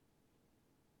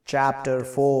Chapter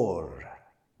 4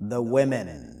 The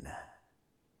Women.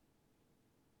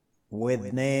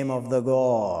 With name of the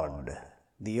God,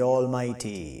 the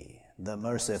Almighty, the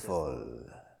Merciful.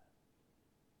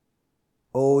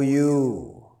 O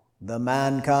you, the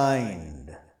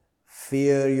mankind,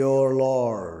 fear your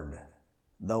Lord,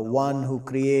 the one who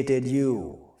created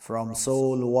you from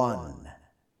soul one,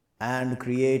 and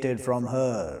created from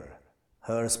her,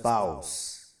 her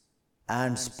spouse,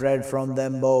 and spread from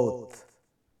them both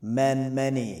men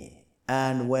many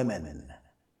and women,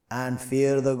 and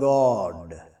fear the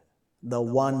God, the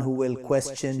one who will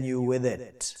question you with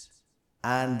it,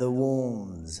 and the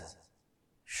wombs.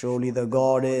 Surely the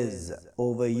God is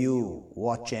over you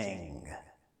watching.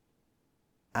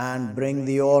 And bring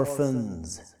the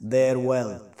orphans their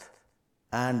wealth,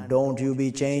 and don't you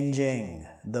be changing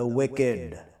the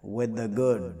wicked with the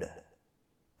good,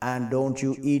 and don't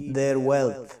you eat their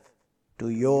wealth to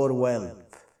your wealth.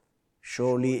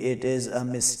 Surely it is a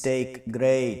mistake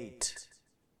great.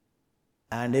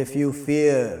 And if you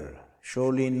fear,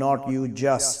 surely not you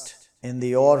just in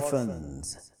the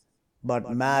orphans,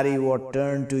 but marry what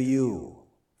turn to you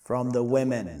from the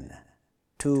women,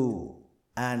 2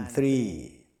 and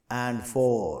 3 and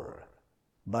 4.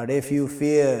 But if you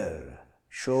fear,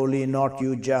 surely not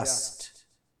you just,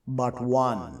 but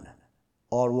one,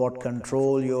 or what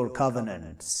control your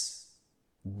covenants.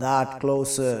 That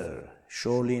closer,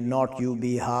 surely not you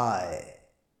be high.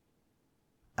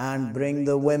 And bring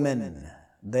the women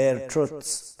their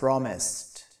truths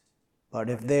promised. But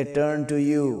if they turn to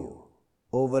you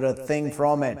over a thing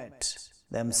from it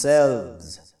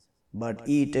themselves, but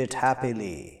eat it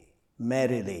happily,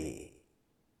 merrily.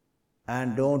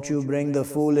 And don't you bring the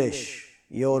foolish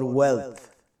your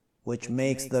wealth, which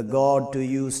makes the God to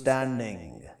you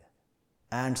standing,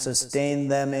 and sustain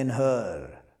them in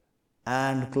her,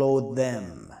 and clothe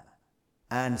them,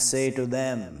 and say to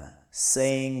them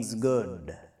sayings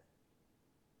good,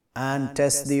 and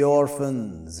test the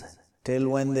orphans till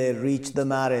when they reach the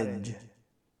marriage.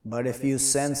 But if you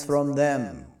sense from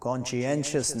them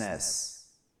conscientiousness,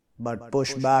 but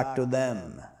push back to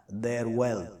them their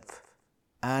wealth,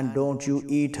 and don't you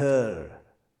eat her,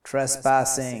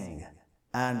 trespassing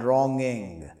and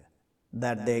wronging,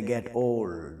 that they get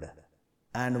old,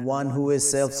 and one who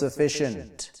is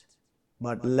self-sufficient,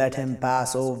 but let him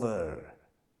pass over,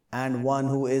 and one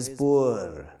who is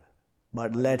poor,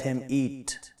 but let him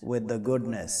eat with the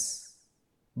goodness.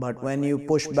 But when you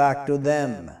push back to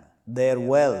them their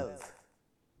wealth,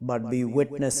 but be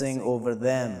witnessing over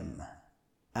them,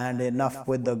 and enough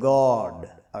with the God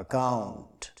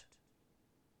account.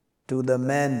 To the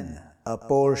men a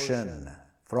portion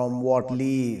from what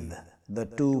leave the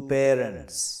 2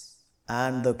 parents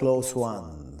and the close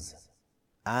ones,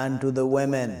 and to the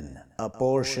women a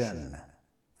portion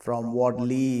from what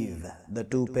leave the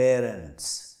 2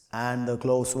 parents and the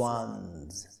close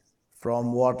ones,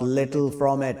 from what little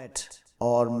from it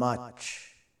or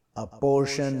much, a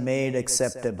portion made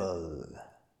acceptable.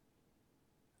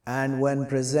 And when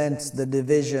presents the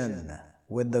division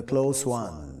with the close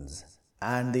ones,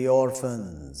 and the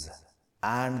orphans,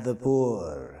 and the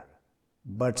poor,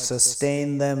 but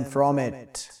sustain them from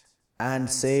it, and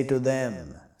say to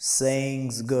them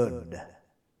sayings good,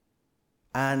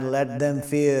 and let them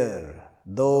fear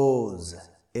those,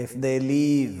 if they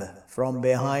leave from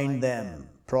behind them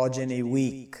progeny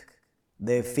weak,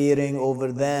 they fearing over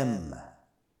them,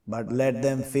 but let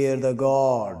them fear the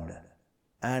God,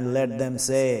 and let them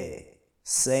say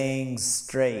sayings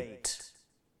straight.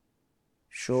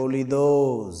 Surely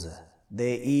those,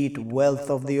 they eat wealth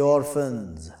of the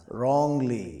orphans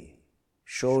wrongly,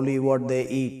 surely what they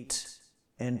eat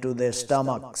into their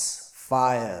stomachs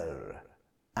fire,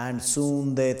 and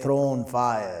soon they thrown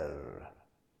fire.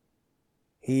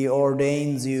 He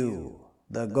ordains you,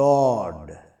 the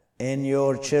God, in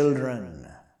your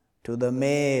children, to the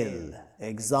male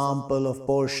example of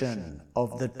portion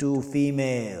of the 2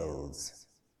 females.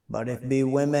 But if be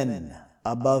women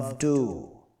above 2,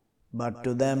 but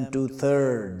to them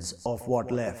 2/3 of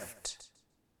what left.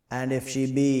 And if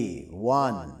she be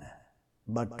 1,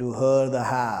 but to her the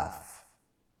half,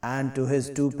 and to his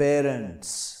 2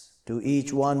 parents, to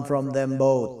each one from them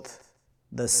both,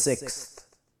 the 6th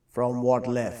from what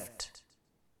left.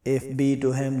 If be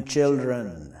to him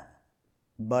children,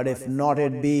 but if not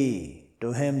it be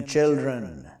to him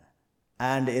children,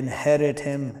 and inherit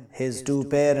him his 2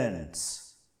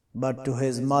 parents, but to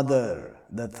his mother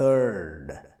the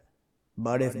 3rd.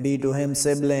 But if be to him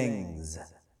siblings,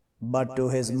 but to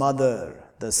his mother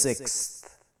the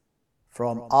 6th.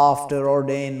 From after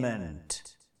ordainment,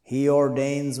 he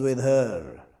ordains with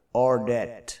her, or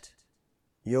debt.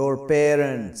 Your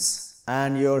parents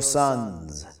and your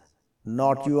sons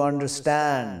not you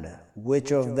understand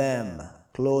which of them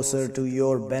closer to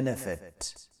your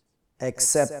benefit.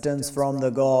 Acceptance from the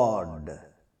God.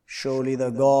 Surely the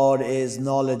God is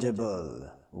knowledgeable,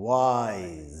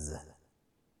 wise.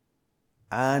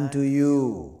 And to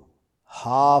you,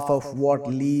 half of what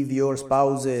leave your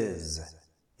spouses,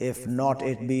 if not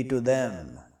it be to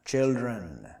them,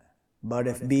 children, but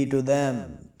if be to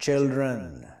them,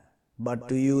 children, but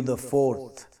to you the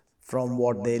fourth from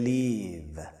what they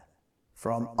leave.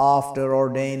 From after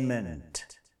ordainment,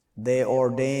 they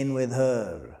ordain with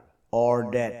her, or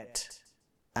debt,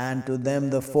 and to them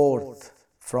the fourth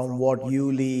from what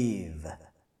you leave,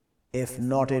 if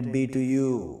not it be to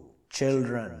you,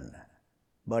 children,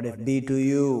 but if be to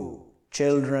you,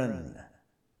 children,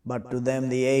 but to them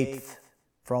the eighth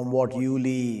from what you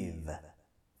leave.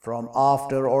 From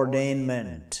after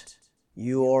ordainment,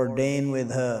 you ordain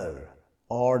with her,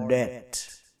 or debt,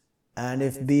 and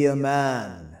if be a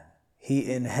man,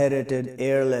 he inherited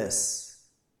heirless,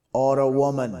 or a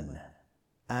woman,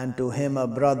 and to him a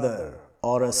brother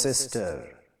or a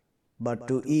sister, but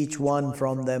to each one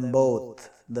from them both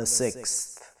the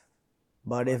sixth.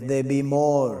 But if they be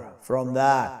more from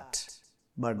that,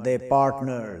 but they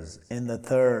partners in the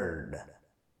third,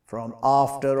 from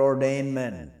after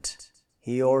ordainment,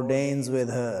 he ordains with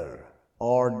her,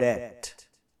 or debt,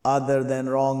 other than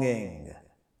wronging,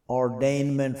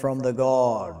 ordainment from the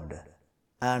God,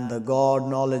 and the God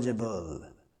knowledgeable,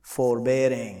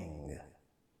 forbearing.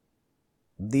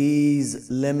 These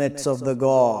limits of the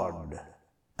God,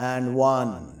 and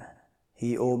one,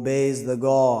 he obeys the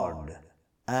God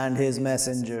and his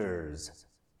messengers,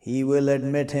 he will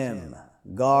admit him,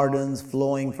 gardens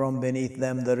flowing from beneath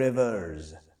them the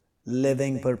rivers,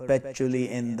 living perpetually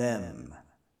in them,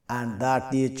 and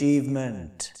that the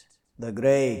achievement, the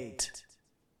great.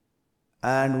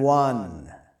 And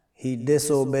one, he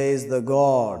disobeys the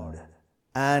God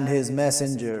and his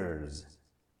messengers,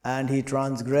 and he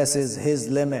transgresses his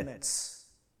limits,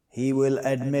 he will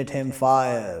admit him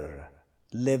fire,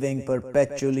 living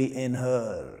perpetually in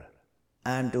her,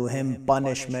 and to him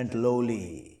punishment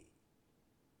lowly.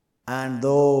 And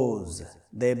those,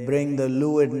 they bring the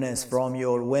lewdness from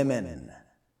your women,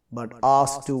 but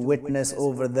ask to witness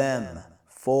over them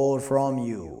 4 from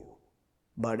you.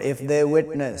 But if they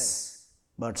witness,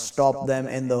 but stop them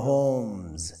in the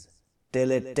homes, till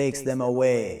it takes them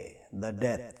away, the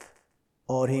death,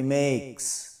 or he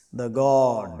makes, the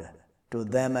God, to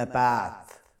them a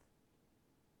path.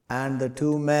 And the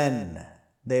 2 men,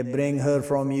 they bring her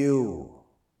from you,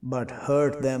 but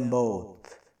hurt them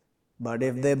both. But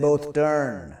if they both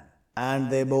turn,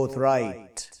 and they both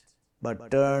right,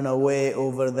 but turn away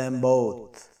over them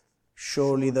both,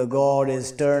 surely the God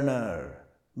is turner,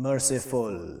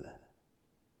 merciful.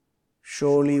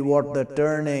 Surely what the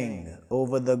turning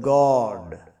over the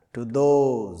God, to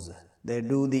those, they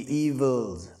do the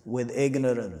evils with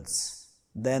ignorance,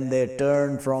 then they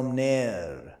turn from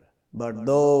near, but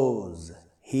those,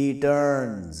 he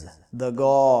turns, the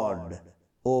God,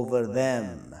 over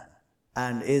them,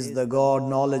 and is the God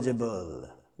knowledgeable,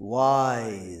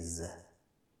 wise.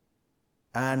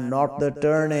 And not the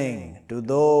turning to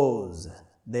those,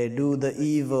 they do the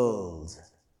evils,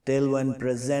 till when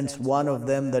presents one of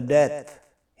them the death,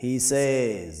 he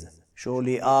says,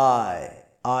 surely I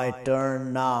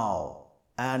turn now,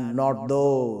 and not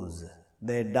those,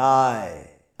 they die,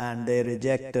 and they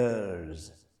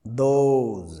rejecters.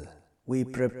 Those, we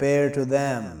prepare to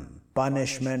them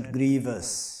punishment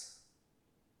grievous.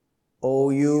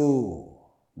 O you,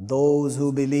 those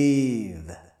who believe,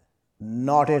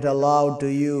 not it allowed to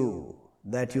you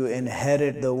that you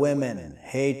inherit the women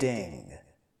hating,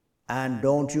 and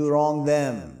don't you wrong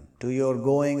them to your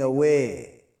going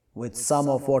away with some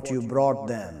of what you brought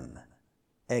them,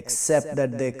 except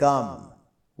that they come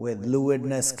with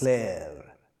lewdness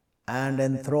clear, and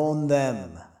enthrone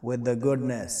them with the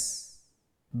goodness.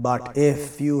 But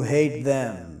if you hate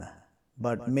them,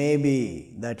 but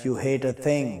maybe that you hate a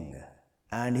thing,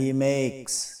 and he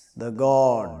makes, the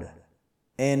God,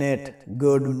 in it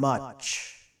good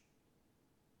much.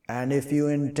 And if you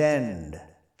intend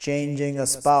changing a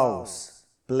spouse,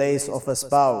 place of a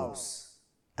spouse,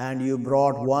 and you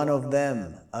brought one of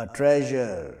them a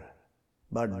treasure,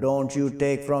 but don't you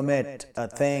take from it a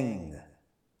thing,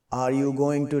 are you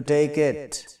going to take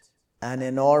it, an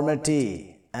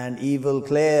enormity, an evil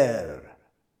clear?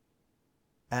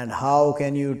 And how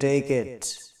can you take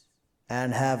it,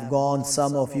 and have gone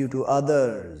some of you to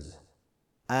others,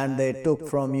 and they took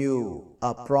from you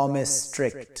a promise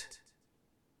strict?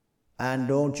 And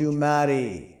don't you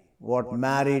marry what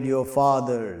married your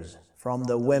fathers from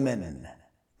the women,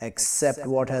 except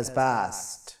what has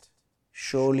passed.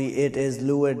 Surely it is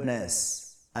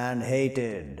lewdness and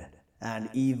hated and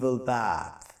evil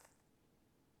path.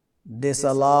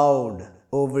 Disallowed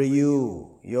over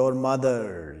you your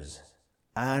mothers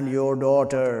and your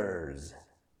daughters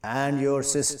and your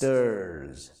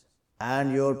sisters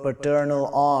and your paternal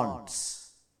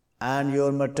aunts and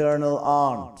your maternal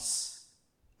aunts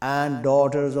and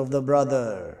daughters of the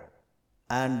brother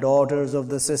and daughters of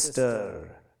the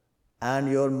sister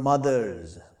and your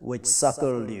mothers which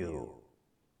suckled you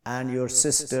and your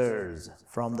sisters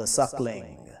from the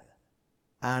suckling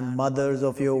and mothers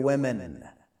of your women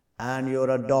and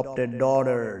your adopted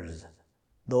daughters,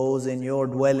 those in your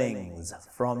dwellings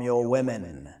from your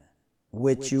women,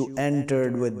 which you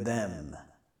entered with them.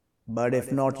 But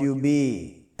if not you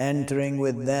be entering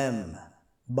with them,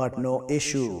 but no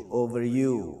issue over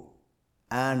you,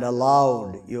 and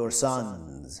allowed your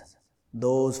sons,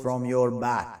 those from your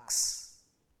backs,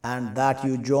 and that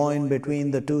you join between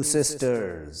the two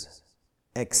sisters,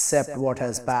 except what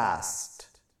has passed.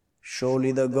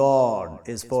 Surely the God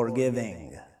is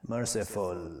forgiving,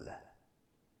 merciful.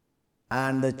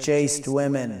 And the chaste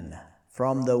women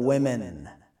from the women,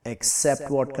 except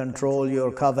what control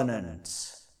your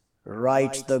covenants,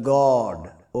 writes the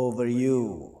God over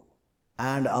you,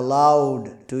 and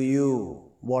allowed to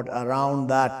you what around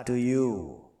that to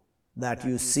you, that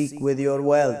you seek with your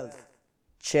wealth,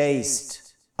 chaste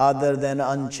other than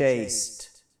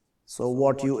unchaste. So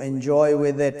what you enjoy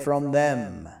with it from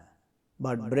them,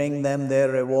 but bring them their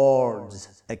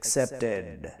rewards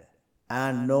accepted,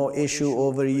 and no issue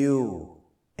over you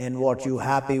in what you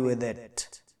happy with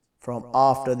it from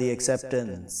after the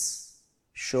acceptance.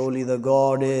 Surely the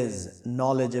God is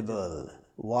knowledgeable,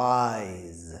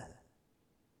 wise.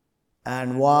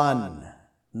 And one,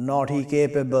 not he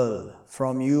capable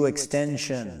from you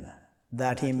extension,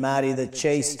 that he marry the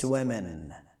chaste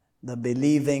women, the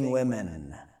believing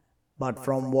women, but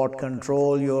from what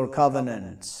control your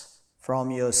covenants,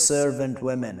 from your servant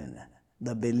women,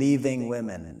 the believing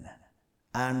women,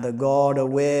 and the God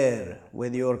aware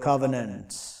with your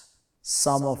covenants,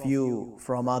 some of you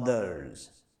from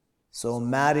others. So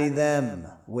marry them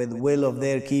with will of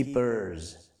their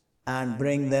keepers, and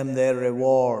bring them their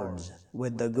rewards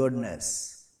with the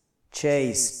goodness,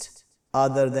 chaste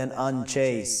other than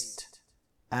unchaste,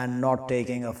 and not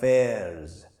taking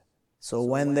affairs. So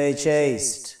when they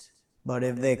chaste, but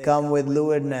if they come with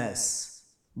lewdness,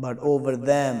 but over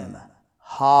them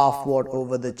half what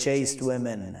over the chaste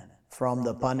women from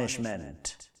the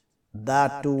punishment,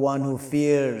 that to one who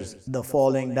fears the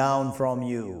falling down from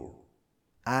you,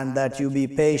 and that you be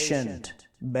patient,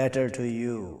 better to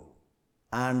you,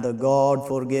 and the God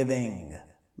forgiving,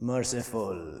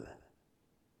 merciful.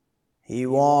 He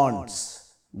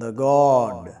wants, the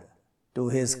God, to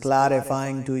his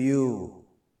clarifying to you,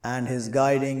 and his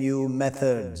guiding you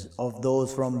methods of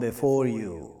those from before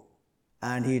you,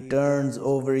 and he turns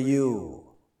over you,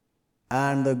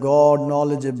 and the God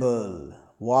knowledgeable,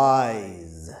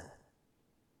 wise,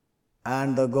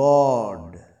 and the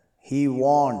God, he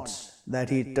wants that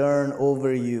he turn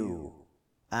over you,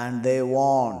 and they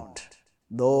want,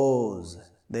 those,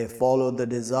 they follow the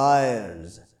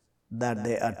desires, that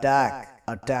they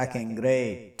attacking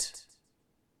great.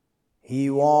 He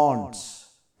wants,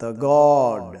 the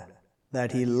God,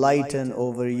 that he lighten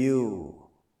over you,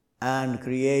 and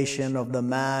creation of the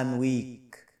man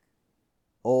weak.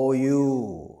 O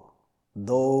you,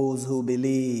 those who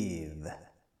believe,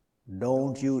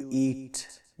 don't you eat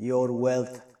your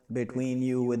wealth between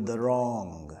you with the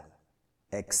wrong,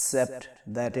 except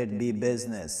that it be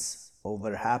business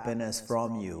over happiness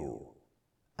from you,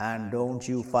 and don't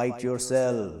you fight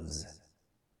yourselves.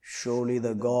 Surely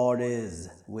the God is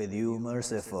with you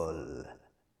merciful.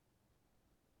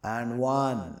 And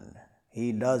one,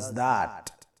 he does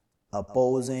that,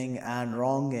 opposing and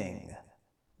wronging,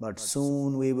 but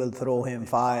soon we will throw him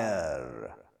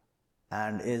fire.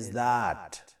 And is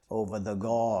that over the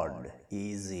God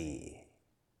easy?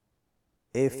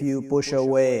 If you push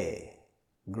away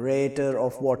greater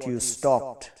of what you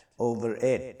stopped over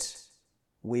it,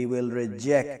 we will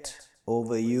reject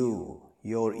over you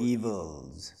your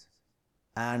evils,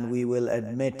 and we will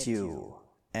admit you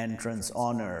entrance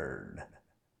honored.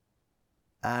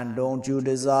 And don't you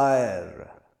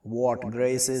desire what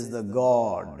graces the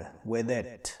God with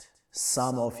it,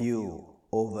 some of you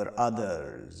over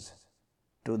others,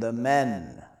 to the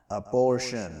men a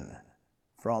portion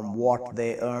from what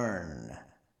they earn,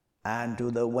 and to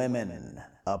the women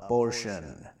a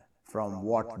portion from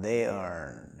what they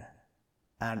earn,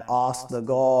 and ask the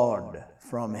God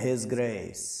from his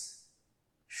grace.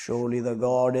 Surely the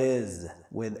God is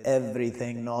with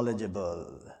everything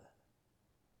knowledgeable.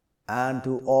 And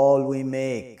to all we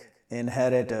make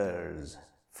inheritors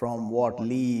from what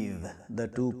leave the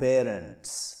two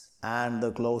parents and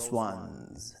the close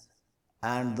ones,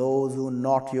 and those who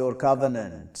not your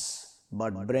covenants,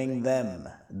 but bring them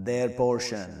their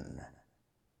portion.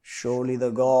 Surely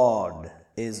the God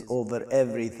is over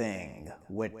everything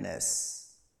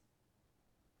witness.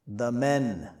 The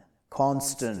men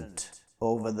constant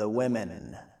over the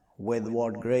women, with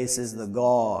what graces the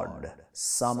God,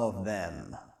 some of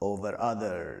them over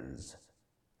others,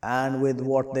 and with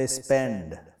what they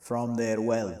spend from their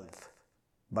wealth.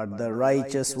 But the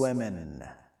righteous women,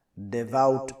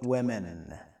 devout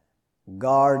women,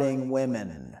 guarding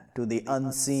women to the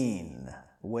unseen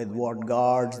with what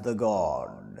guards the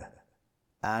God,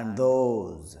 and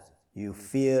those you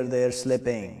fear their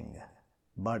slipping,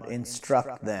 but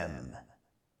instruct them,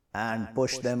 and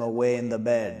push them away in the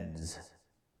beds,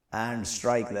 and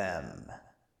strike them.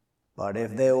 But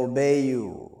if they obey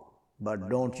you, but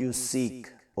don't you seek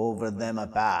over them a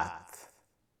path,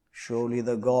 surely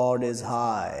the God is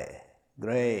high,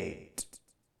 great.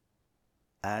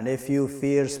 And if you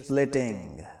fear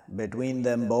splitting between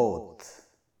them both,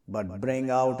 but bring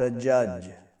out a judge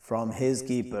from his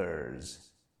keepers,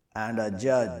 and a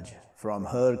judge from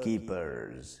her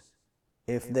keepers,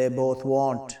 if they both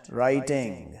want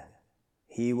righting,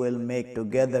 he will make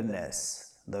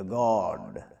togetherness the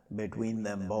God between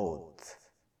them both.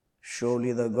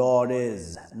 Surely the God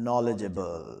is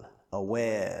knowledgeable,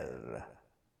 aware.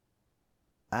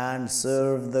 And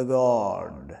serve the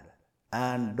God,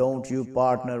 and don't you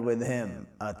partner with him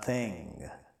a thing,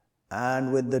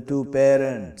 and with the two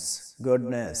parents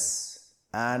goodness,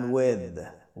 and with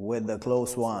the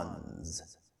close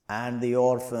ones, and the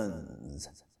orphans,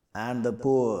 and the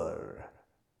poor,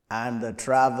 and the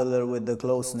traveler with the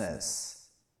closeness,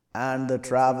 and the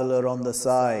traveler on the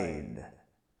side,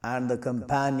 and the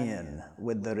companion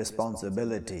with the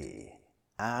responsibility,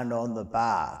 and on the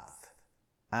path,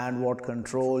 and what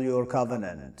control your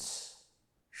covenants.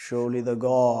 Surely the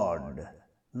God,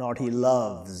 not he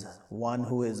loves one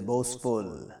who is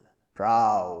boastful,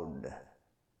 proud.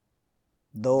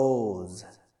 Those,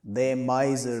 they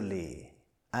miserly,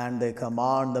 and they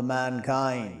command the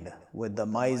mankind with the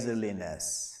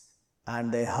miserliness,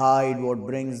 and they hide what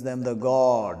brings them the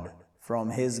God from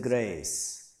his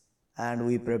grace, and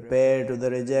we prepare to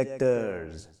the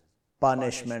rejectors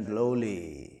punishment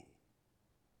lowly.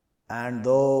 And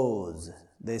those,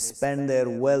 they spend their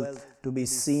wealth to be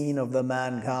seen of the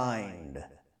mankind,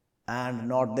 and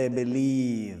not they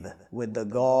believe with the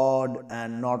God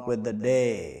and not with the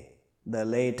day, the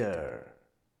later.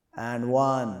 And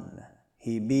one,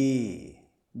 he be,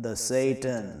 the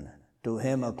Satan, to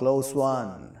him a close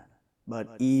one,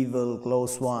 but evil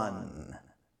close one.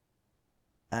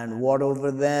 And what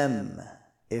over them,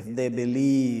 if they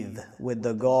believe with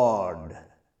the God,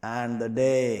 and the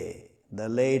day, the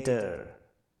later,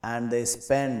 and they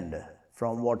spend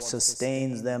from what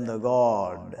sustains them the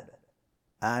God,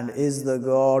 and is the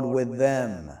God with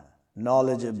them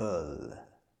knowledgeable?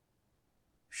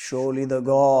 Surely the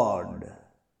God,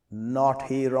 not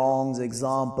he wrongs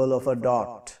example of a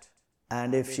dot,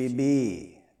 and if she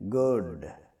be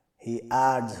good, he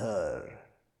adds her,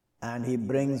 and he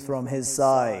brings from his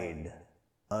side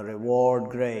a reward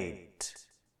great.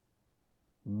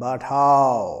 But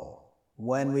how,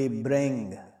 when we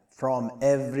bring from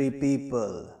every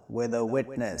people with a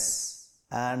witness,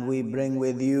 and we bring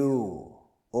with you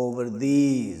over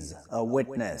these a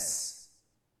witness,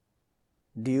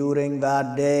 during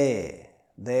that day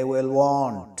they will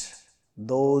want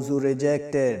those who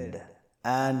rejected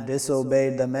and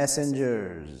disobeyed the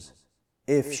messengers,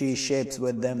 if she shapes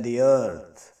with them the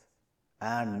earth,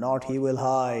 and not he will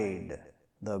hide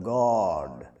the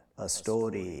God a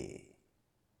story.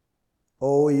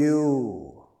 O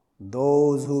you,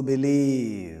 those who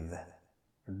believe,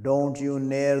 don't you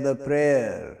near the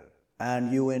prayer,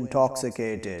 and you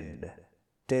intoxicated,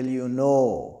 till you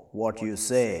know what you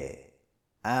say,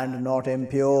 and not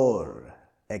impure,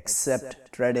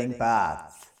 except treading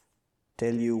path,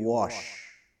 till you wash.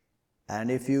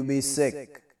 And if you be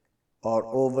sick, or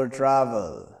over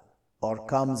travel, or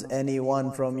comes any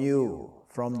one from you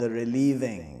from the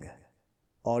relieving,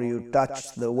 or you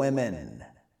touch the women,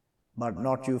 but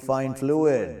not you find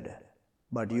fluid,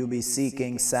 but you be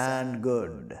seeking sand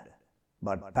good,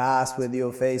 but pass with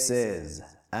your faces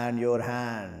and your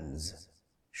hands.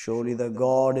 Surely the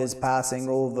God is passing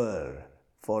over,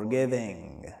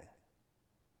 forgiving.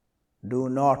 Do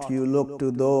not you look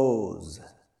to those,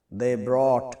 they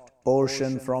brought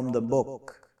portion from the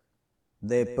book,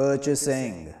 they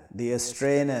purchasing the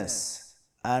astrayness,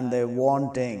 and they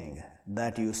wanting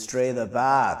that you stray the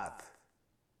path.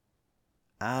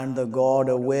 and the God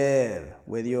aware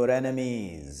with your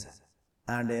enemies,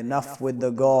 and enough with the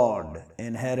God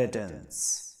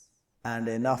inheritance, and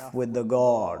enough with the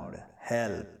God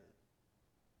help.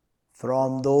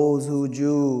 From those who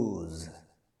choose,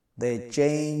 they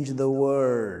change the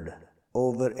word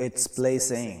over its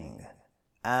placing,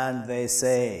 and they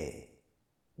say,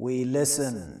 we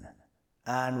listen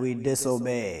and we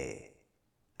disobey,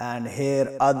 and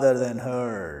hear other than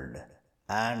heard,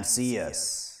 and see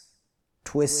us,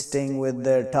 twisting with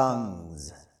their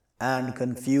tongues, and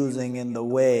confusing in the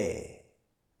way.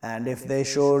 And if they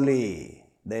surely,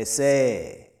 they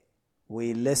say,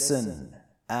 we listen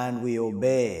and we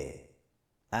obey,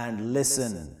 and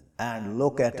listen and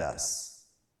look at us,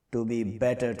 to be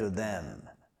better to them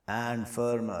and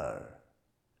firmer.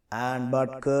 And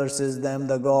but curses them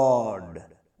the God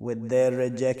with their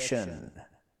rejection,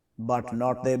 but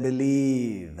not they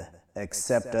believe,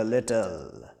 except a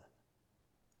little.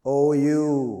 O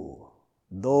you,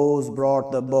 those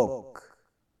brought the book,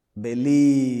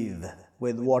 believe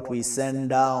with what we send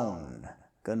down,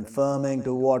 confirming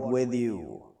to what with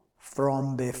you,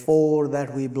 from before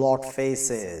that we blot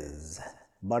faces,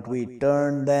 but we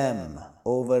turn them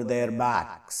over their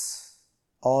backs,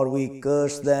 or we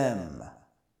curse them,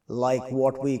 like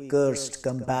what we cursed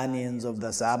companions of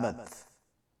the Sabbath,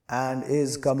 and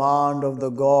is command of the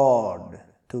God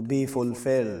to be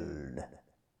fulfilled.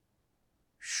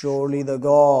 Surely the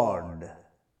God,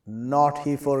 not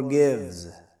He forgives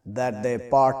that they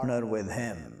partner with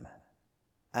Him,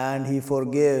 and He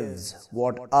forgives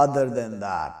what other than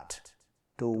that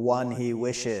to one He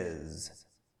wishes,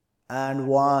 and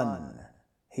one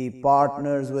He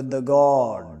partners with the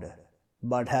God,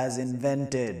 but has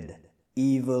invented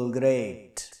evil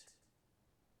great.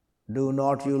 Do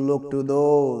not you look to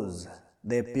those,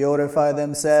 they purify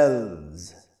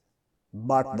themselves,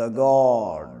 but the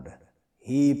God,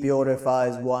 He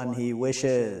purifies one He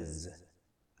wishes,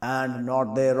 and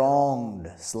not they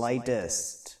wronged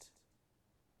slightest.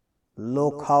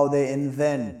 Look how they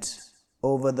invent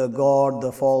over the God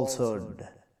the falsehood,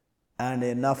 and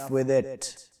enough with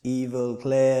it, evil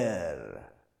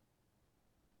clear.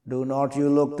 Do not you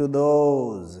look to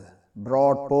those,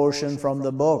 brought portion from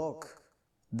the book,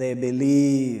 they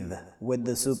believe with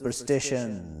the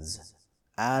superstitions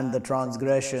and the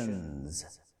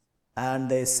transgressions, and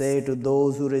they say to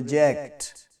those who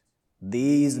reject,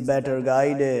 these better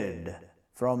guided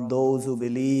from those who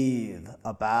believe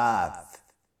a path.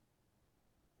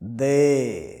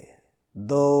 They,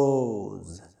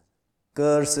 those,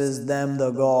 curses them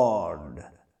the God,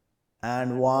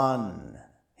 and one,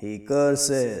 he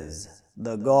curses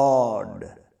the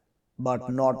God, but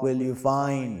not will you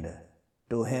find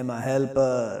to him a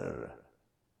helper,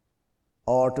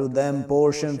 or to them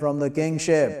portion from the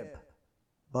kingship,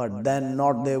 but then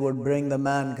not they would bring the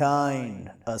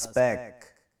mankind a speck,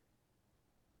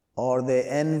 or they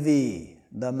envy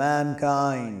the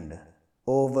mankind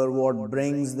over what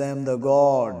brings them the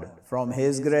God from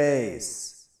His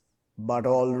grace. But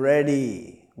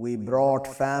already we brought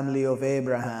family of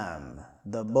Abraham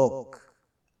the book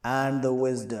and the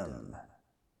wisdom,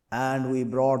 and we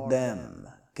brought them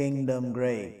kingdom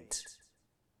great.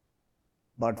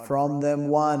 But from them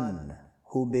one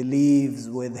who believes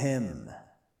with him,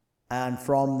 and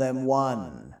from them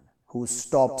one who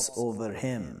stops over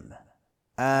him,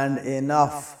 and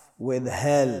enough with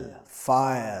hell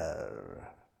fire.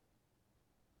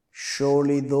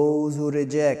 Surely those who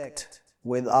reject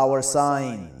with our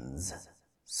signs,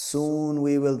 soon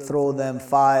we will throw them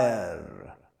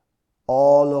fire.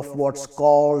 All of what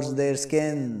scalds their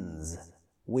skins,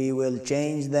 we will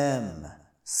change them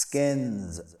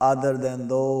skins other than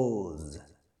those,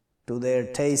 to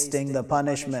their tasting the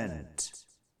punishment.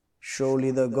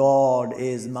 Surely the God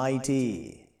is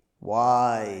mighty,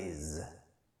 wise.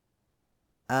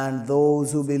 And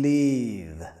those who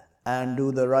believe and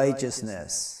do the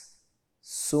righteousness,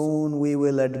 soon we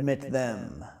will admit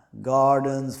them,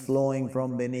 gardens flowing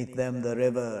from beneath them the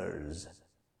rivers,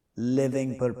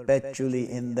 living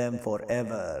perpetually in them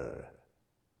forever.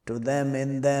 To them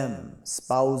in them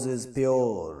spouses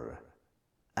pure,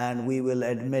 and we will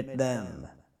admit them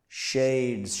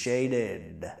shades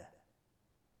shaded.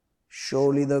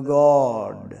 Surely the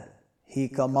God, He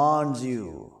commands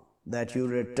you that you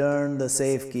return the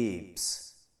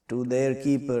safekeeps to their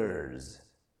keepers,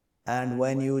 and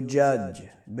when you judge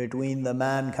between the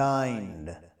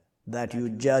mankind, that you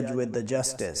judge with the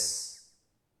justice.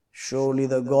 Surely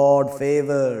the God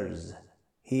favors,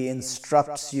 He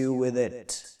instructs you with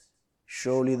it.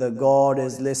 Surely the God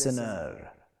is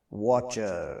listener,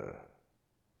 watcher.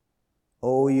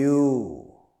 O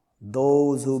you,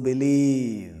 those who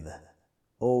believe,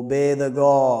 obey the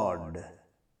God,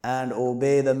 and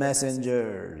obey the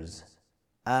messengers,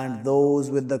 and those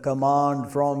with the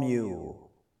command from you.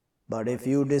 But if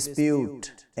you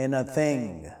dispute in a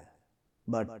thing,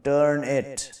 but turn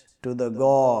it to the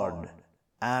God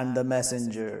and the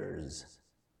messengers.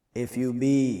 If you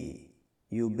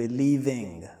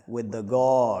believing with the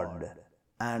God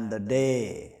and the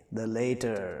day, the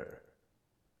later,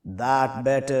 that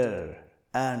better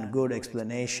and good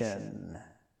explanation.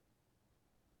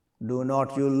 Do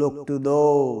not you look to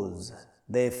those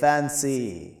they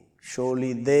fancy,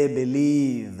 surely they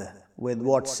believe with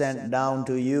what sent down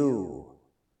to you,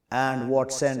 and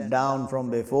what sent down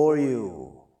from before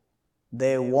you.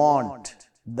 They want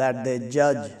that they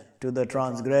judge to the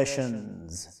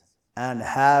transgressions, and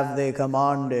have they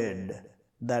commanded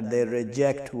that they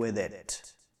reject with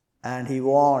it. And he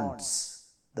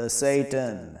wants, the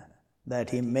Satan,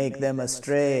 that he make them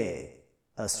astray,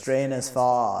 astrayness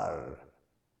far.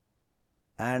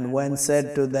 And when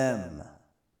said to them,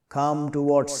 come to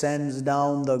what sends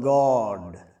down the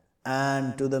God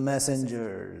and to the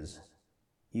messengers,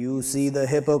 you see the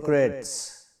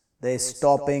hypocrites, they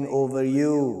stopping over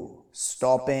you,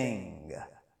 stopping.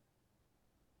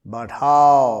 But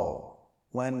how,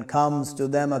 when comes to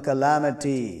them a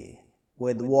calamity,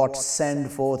 with what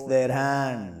send forth their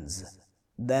hands,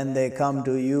 then they come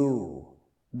to you,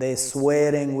 they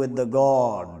swearing with the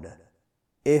God,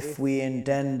 if we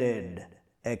intended,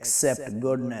 except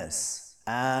goodness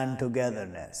and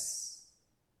togetherness.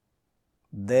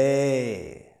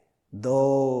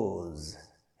 Those,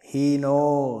 he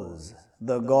knows,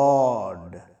 the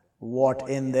God, what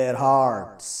in their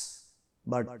hearts,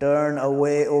 but turn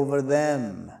away over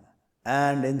them,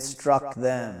 and instruct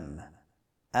them,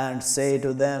 and say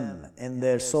to them in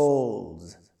their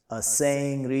souls, a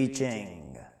saying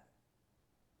reaching,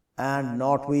 and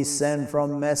not we send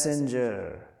from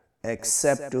messenger,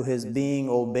 except to his being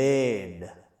obeyed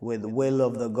with will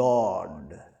of the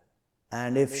God.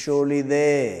 And if surely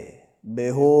they,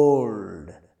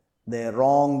 behold, they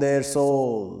wrong their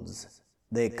souls,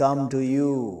 they come to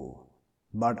you,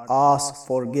 but ask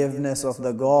forgiveness of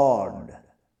the God,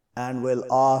 and will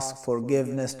ask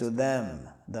forgiveness to them,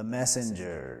 the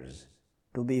messengers,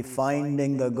 to be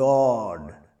finding the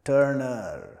God,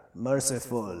 turner,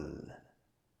 merciful.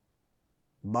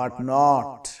 But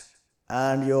not,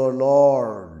 and your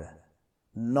Lord,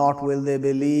 not will they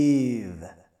believe,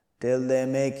 till they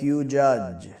make you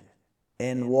judge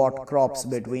in what crops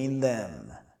between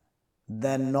them.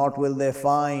 Then not will they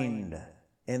find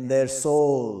in their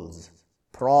souls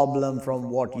problem from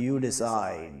what you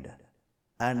decide,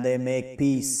 and they make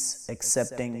peace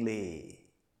acceptingly.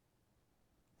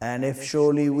 And if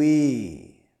surely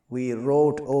we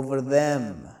wrote over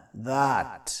them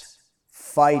that,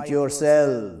 fight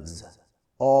yourselves,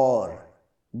 or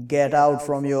get out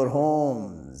from your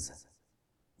homes,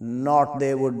 not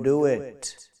they would do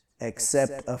it,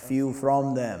 except a few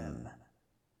from them.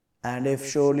 And if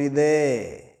surely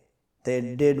they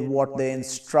did what they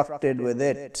instructed with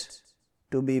it,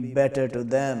 to be better to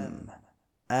them,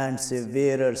 and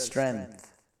severer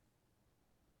strength,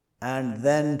 and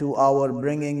then to our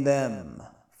bringing them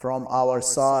from our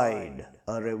side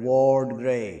a reward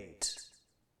great,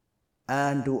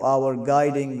 and to our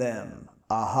guiding them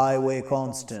a highway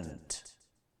constant.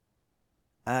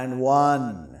 And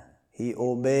one, he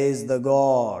obeys the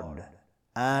God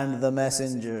and the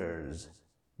messengers,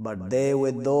 but they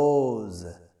with those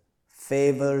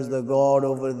favors the God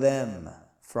over them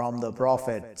from the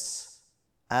prophets,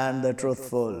 and the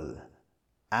truthful,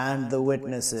 and the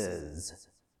witnesses,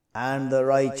 and the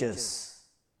righteous,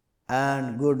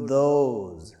 and good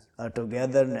those, a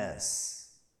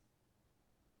togetherness.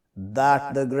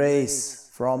 That the grace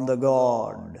from the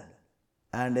God,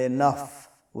 and enough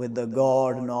with the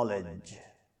God knowledge.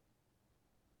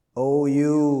 O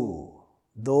you,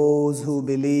 those who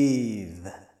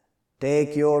believe,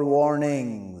 take your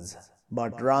warnings,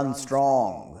 but run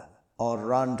strong, or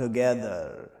run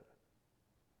together.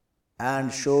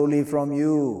 And surely from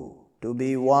you to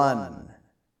be one,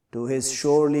 to his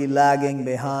surely lagging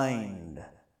behind.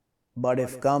 But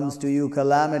if comes to you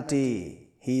calamity,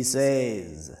 he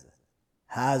says,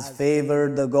 has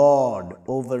favored the God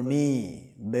over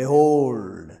me,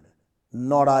 behold,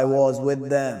 not I was with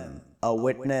them, a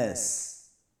witness.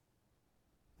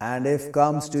 And if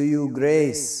comes to you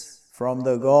grace from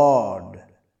the God,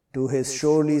 to his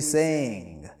surely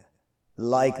saying,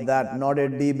 like that not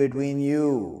it be between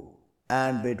you,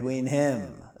 and between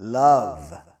him,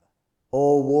 love.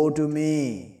 O woe to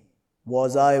me,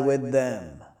 was I with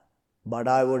them, but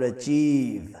I would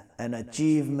achieve an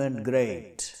achievement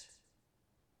great.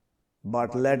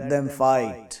 But let them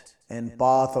fight in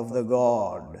path of the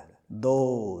God,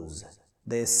 those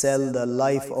they sell the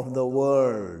life of the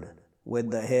world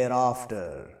with the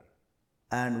hereafter.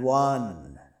 And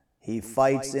one, he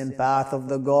fights in path of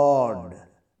the God,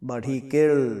 but he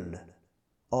killed,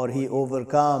 or he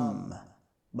overcome,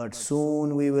 but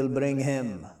soon we will bring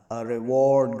him a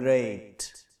reward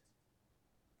great.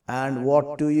 And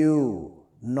what do you,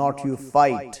 not you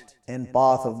fight in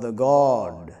path of the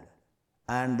God,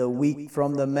 and the weak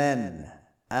from the men,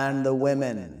 and the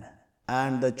women,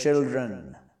 and the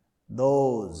children,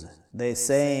 those, they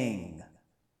saying,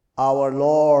 Our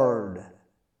Lord,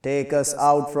 take us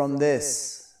out from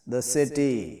this, the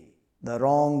city, the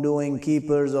wrongdoing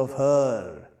keepers of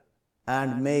her,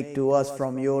 and make to us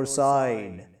from your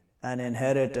side an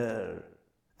inheritor,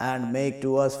 and make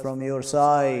to us from your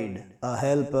side a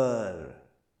helper.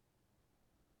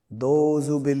 Those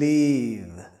who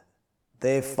believe,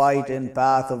 they fight in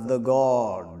path of the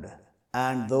God,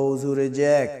 and those who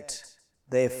reject,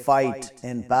 they fight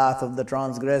in path of the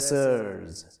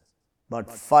transgressors.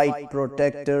 But fight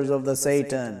protectors of the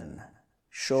Satan.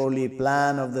 Surely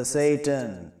plan of the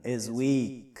Satan is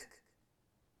weak.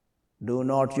 Do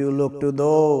not you look to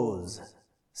those,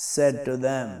 said to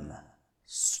them,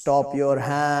 Stop your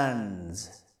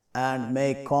hands, and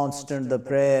make constant the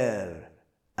prayer,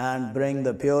 and bring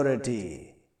the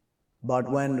purity.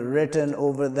 But when written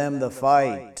over them the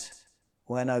fight,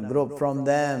 when a group from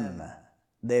them,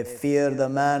 they fear the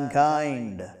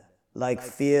mankind, like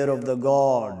fear of the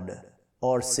God,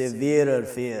 or severer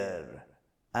fear,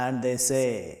 and they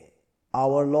say,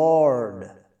 Our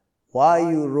Lord, why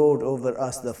you wrote over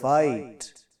us the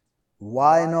fight?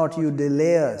 Why not you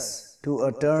delay us to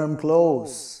a term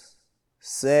close?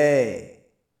 Say,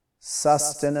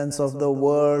 sustenance of the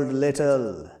world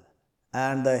little,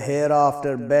 and the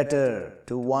hereafter better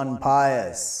to one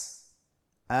pious,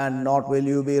 and not will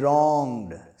you be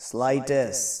wronged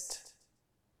slightest.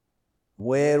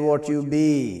 Where what you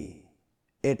be,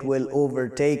 it will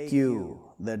overtake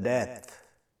you, the death.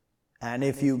 And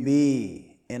if you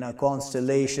be in a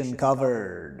constellation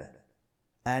covered,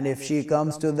 and if she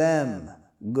comes to them,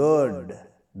 good,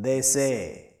 they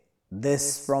say,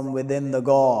 this from within the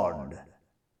God.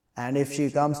 And if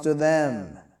she comes to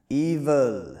them,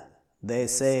 evil, they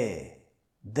say,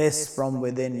 this from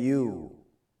within you.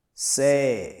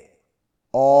 Say,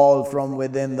 all from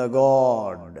within the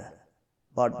God.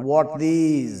 But what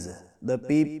these, the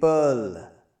people,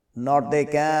 not they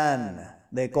can,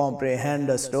 they comprehend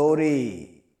a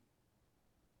story.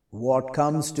 What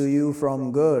comes to you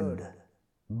from good,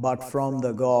 but from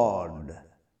the God,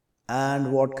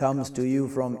 and what comes to you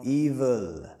from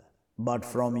evil, but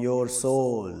from your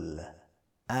soul.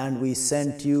 And we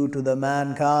sent you to the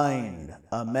mankind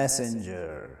a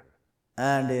messenger,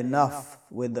 and enough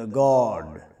with the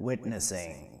God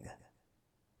witnessing.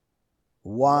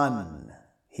 One,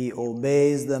 he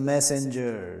obeys the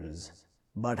messengers,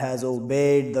 but has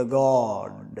obeyed the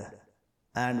God,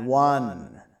 and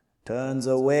one turns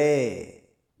away,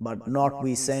 but not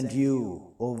we sent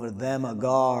you over them a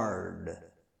guard.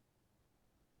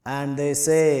 And they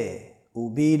say,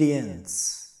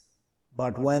 obedience,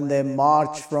 but when they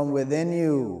march from within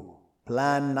you,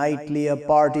 plan nightly a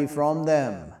party from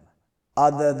them,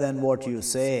 other than what you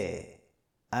say.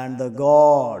 And the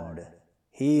God,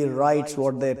 He writes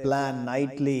what they plan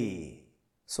nightly.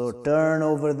 So turn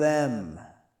over them,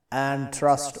 and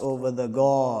trust over the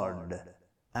God,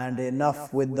 and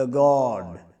enough with the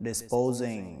God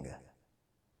disposing.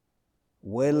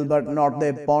 Will but not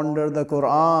they ponder the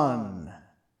Quran,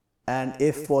 and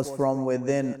if was from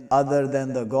within other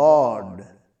than the God,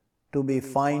 to be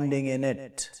finding in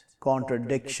it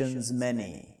contradictions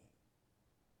many.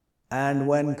 And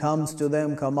when comes to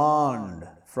them command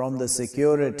from the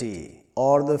security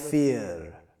or the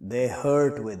fear, they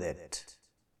hurt with it.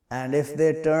 And if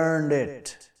they turned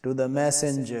it to the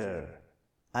messenger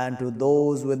and to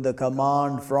those with the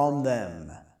command from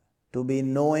them, to be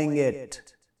knowing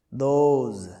it,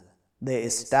 those they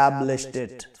established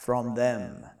it from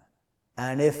them.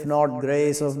 And if not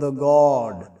grace of the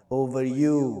God over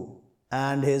you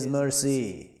and His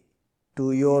mercy,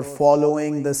 to your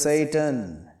following the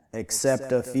Satan,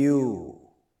 except a few.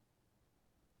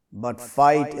 But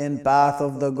fight in path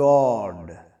of the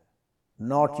God,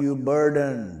 not you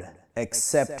burdened,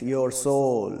 except your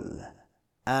soul,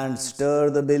 and stir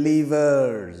the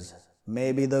believers,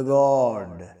 maybe the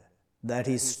God, that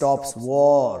He stops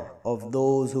war of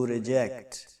those who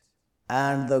reject,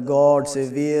 and the God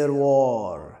severe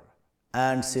war,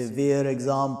 and severe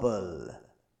example.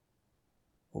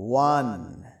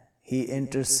 One, He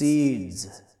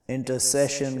intercedes,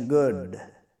 intercession good,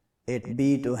 it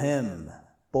be to Him,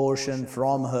 portion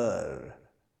from her.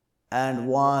 And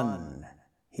one,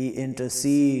 he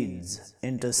intercedes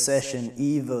intercession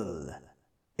evil,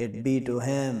 it be to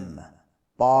him,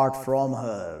 part from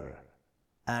her,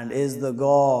 and is the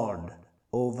God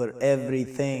over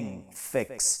everything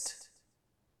fixed.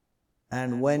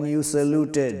 And when you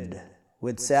saluted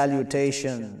with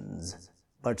salutations,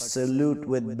 but salute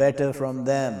with better from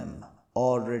them,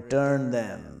 or return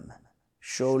them,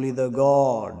 surely the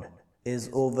God is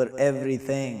over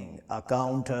everything a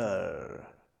counter.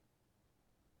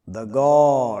 The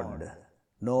God,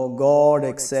 no God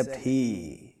except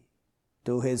He,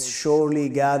 to His surely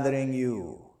gathering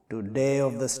you to day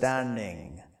of the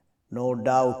standing, no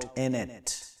doubt in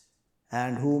it.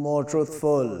 And who more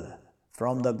truthful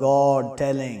from the God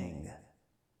telling?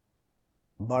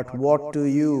 But what to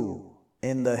you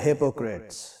in the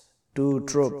hypocrites, two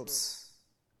troops,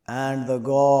 and the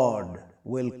God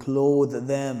will clothe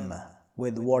them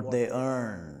with what they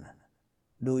earn.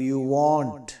 Do you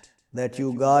want that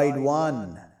you guide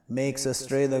one makes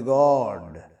astray the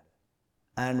God,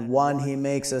 and one he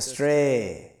makes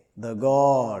astray the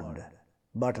God,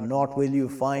 but not will you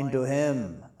find to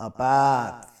him a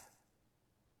path.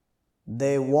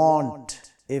 They want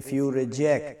if you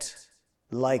reject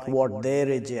like what they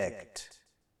reject,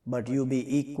 but you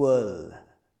be equal.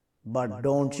 But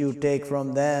don't you take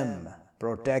from them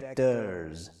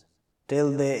protectors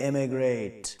till they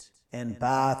emigrate in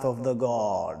path of the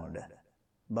God.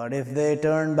 But if they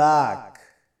turn back,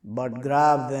 but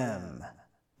grab them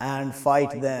and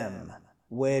fight them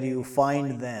where you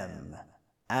find them,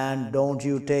 and don't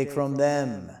you take from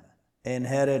them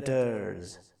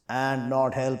inheritors and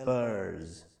not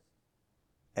helpers,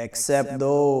 except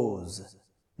those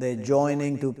they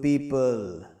joining to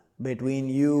people between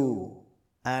you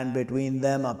and between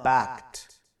them a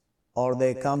pact, or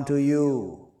they come to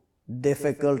you,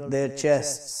 difficult their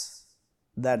chests,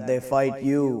 that they fight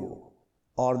you,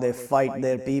 or they fight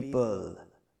their people,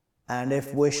 and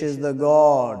if wishes the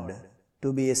God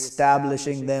to be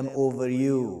establishing them over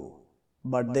you,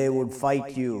 but they would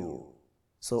fight you.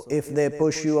 So if they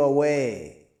push you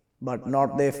away, but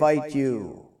not they fight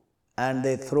you, and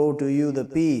they throw to you the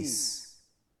peace,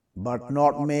 but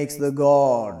not makes the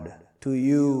God to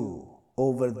you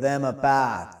over them a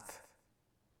path,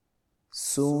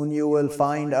 soon you will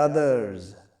find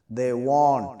others they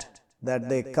want that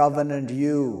they covenant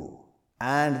you,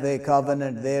 and they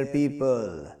covenant their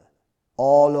people.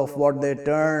 All of what they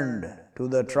turned to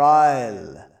the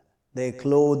trial, they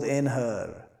clothe in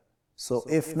her. So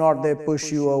if not they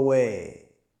push you away,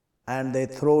 and they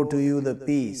throw to you the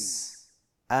peace,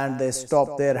 and they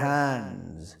stop their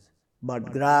hands,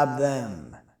 but grab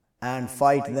them and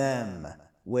fight them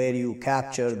where you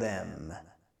capture them.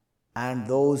 And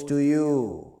those to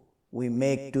you we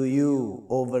make to you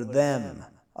over them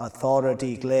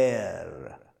authority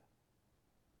clear.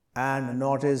 And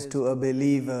not is to a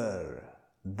believer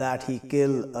that he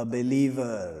kill a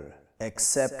believer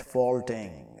except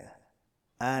faulting,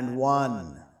 and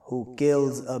one who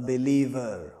kills a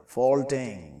believer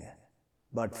faulting,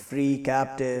 but free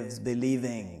captives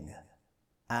believing,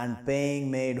 and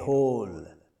paying made whole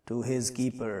to his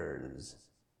keepers,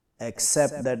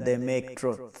 except that they make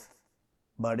truth.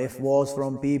 But if was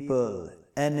from people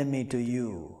enemy to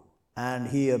you, and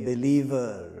he a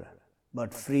believer,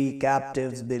 but free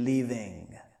captives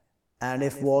believing, and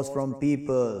if was from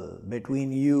people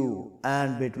between you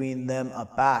and between them a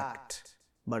pact,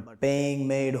 but paying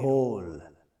made whole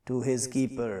to his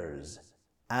keepers,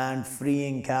 and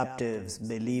freeing captives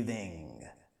believing,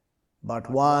 but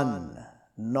one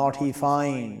not he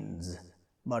finds,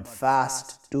 but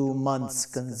fast 2 months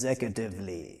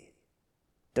consecutively,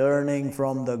 turning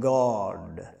from the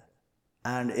God,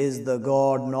 and is the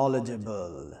God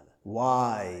knowledgeable,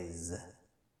 wise.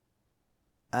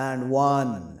 And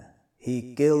one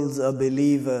he kills a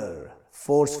believer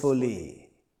forcefully,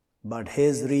 but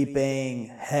his repaying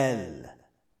hell,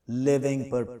 living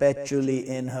perpetually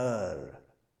in her,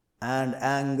 and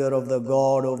anger of the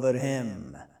God over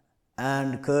him,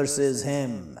 and curses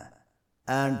him,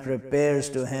 and prepares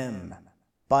to him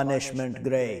punishment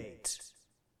great.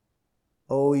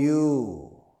 O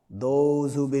you,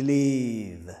 those who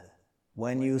believe,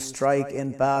 when you strike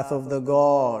in path of the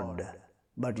God,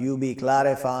 but you be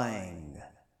clarifying,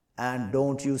 and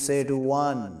don't you say to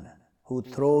one who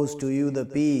throws to you the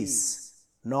peace,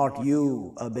 not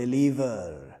you a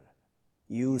believer,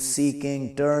 you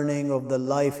seeking turning of the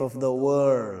life of the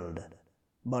world,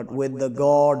 but with the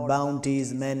God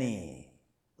bounties many,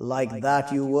 like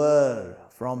that you were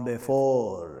from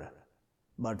before,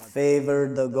 but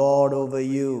favored the God over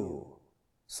you,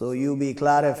 so you be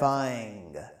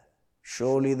clarifying,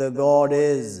 surely the God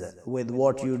is with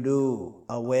what you do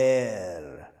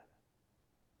aware.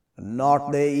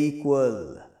 not they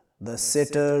equal, the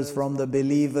sitters from the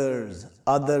believers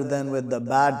other than with the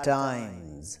bad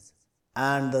times,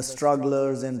 and the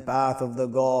strugglers in path of the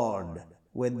God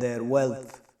with their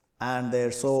wealth and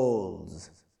their souls.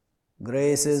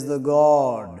 Grace is the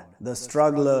God, the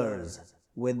strugglers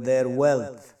with their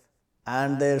wealth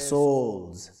and their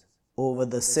souls over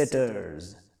the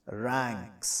sitters,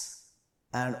 ranks,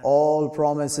 and all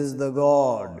promises the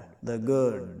God, the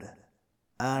good,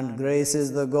 and grace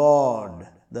is the God,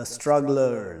 the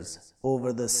strugglers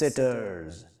over the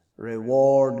sitters,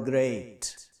 reward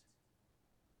great.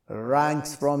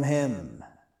 Ranks from Him,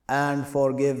 and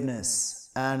forgiveness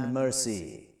and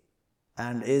mercy,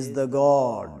 and is the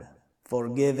God,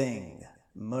 forgiving,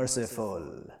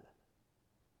 merciful.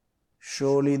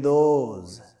 Surely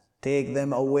those take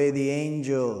them away the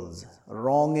angels,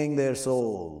 wronging their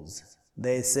souls.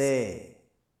 They say,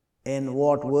 in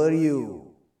what were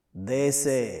you? They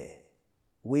say,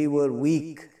 we were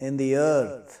weak in the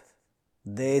earth.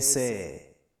 They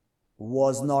say,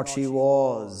 was not she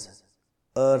was,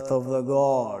 earth of the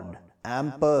God,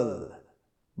 ample,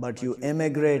 but you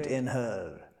immigrate in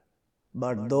her.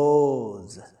 But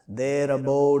those, there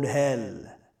abode hell,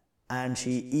 and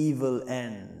she evil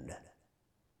end.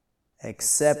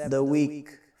 Except the weak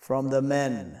from the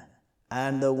men,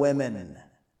 and the women,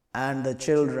 and the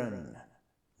children,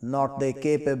 not they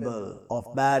capable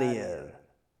of barrier,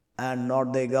 and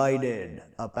not they guided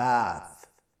a path.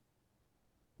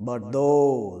 But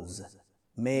those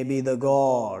may be the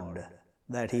God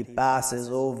that He passes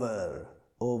over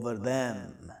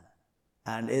them,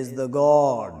 and is the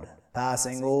God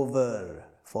passing over,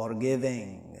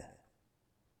 forgiving.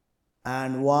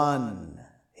 And one,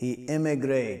 he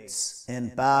immigrates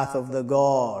in path of the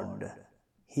God,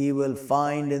 he will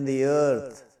find in the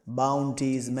earth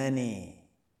bounties many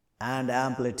and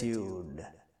amplitude.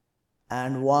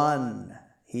 And one,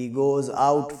 he goes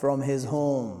out from his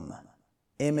home,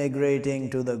 immigrating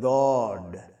to the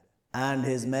God and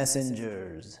His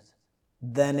messengers.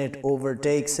 Then it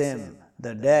overtakes him,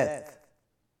 the death,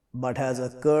 but has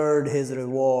occurred his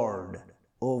reward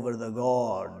over the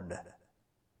God,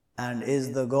 and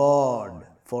is the God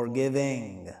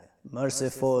forgiving,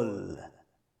 merciful.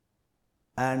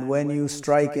 And when you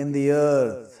strike in the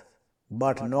earth,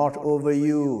 but not over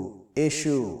you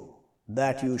issue,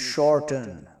 that you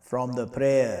shorten from the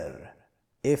prayer,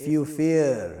 if you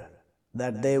fear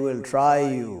that they will try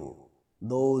you,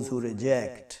 those who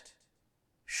reject.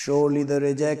 Surely the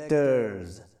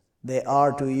rejectors, they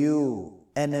are to you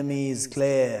enemies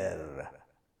clear.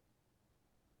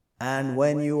 And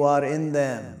when you are in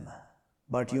them,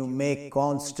 but you make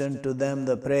constant to them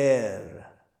the prayer,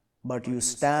 but you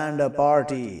stand a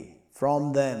party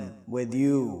from them with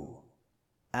you,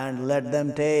 and let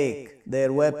them take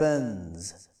their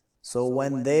weapons, so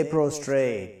when they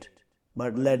prostrate,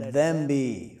 but let them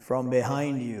be from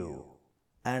behind you,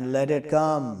 and let it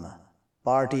come,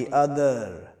 party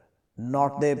other,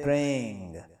 not they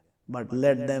praying, but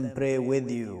let them pray with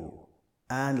you,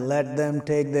 and let them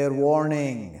take their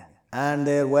warning and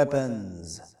their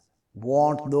weapons.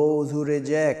 Want those who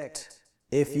reject,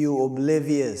 if you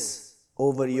oblivious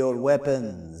over your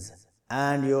weapons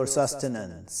and your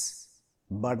sustenance,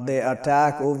 but they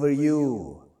attack over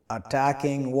you,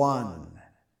 attacking one,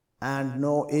 and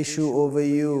no issue over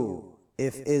you,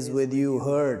 if is with you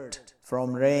hurt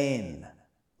from rain,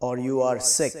 or you are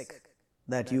sick,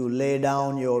 that you lay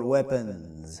down your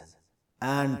weapons,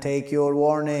 and take your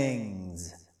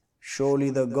warnings. Surely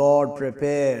the God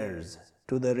prepares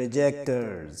to the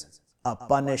rejectors a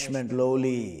punishment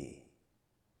lowly.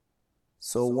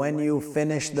 So when you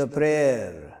finish the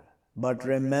prayer, but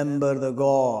remember the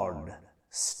God,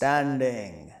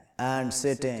 standing and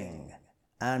sitting,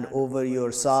 and over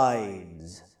your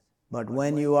sides. But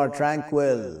when you are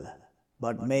tranquil,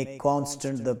 but make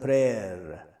constant the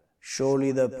prayer,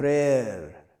 surely the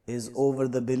prayer is over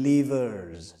the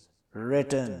believers,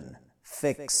 written,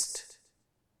 fixed.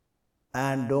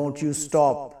 And don't you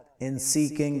stop in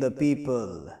seeking the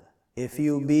people, if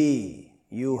you be,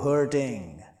 you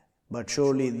hurting, but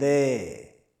surely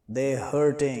they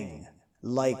hurting,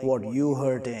 like what you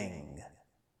hurting,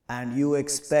 and you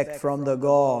expect from the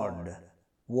God,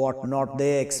 what not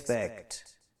they expect,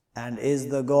 and is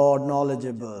the God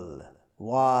knowledgeable,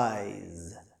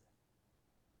 wise.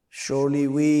 Surely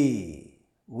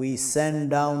we send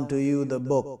down to you the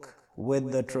book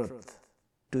with the truth,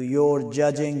 to your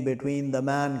judging between the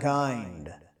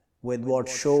mankind, with what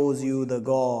shows you the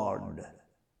God.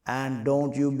 And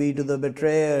don't you be to the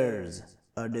betrayers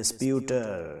a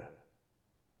disputer,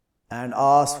 and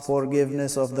ask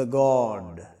forgiveness of the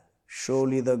God.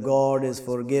 Surely the God is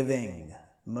forgiving,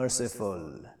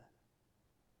 merciful.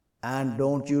 and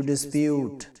don't you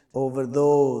dispute over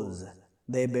those,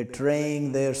 they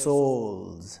betraying their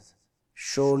souls.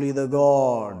 Surely the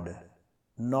God,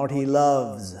 not he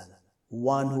loves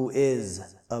one who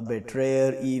is a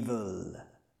betrayer evil.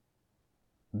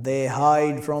 They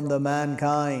hide from the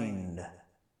mankind,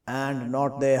 and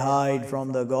not they hide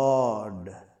from the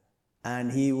God,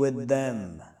 and he with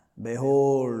them.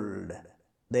 Behold,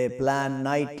 they plan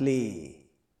nightly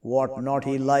what not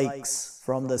he likes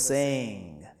from the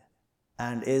saying,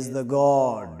 and is the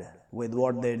God with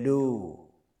what they do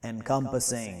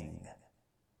encompassing.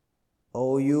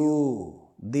 O you,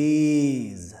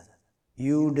 these,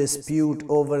 you dispute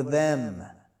over them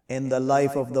in the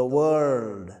life of the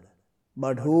world,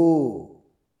 but who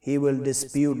he will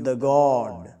dispute the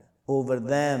God over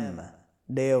them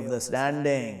day of the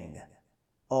standing,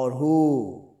 or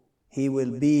who he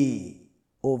will be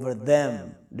over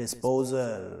them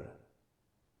disposer.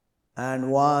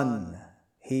 And one,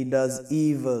 he does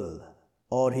evil,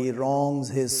 or he wrongs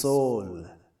his soul,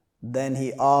 then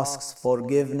he asks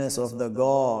forgiveness of the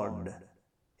God.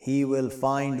 He will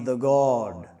find the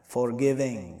God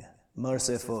forgiving,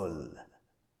 merciful.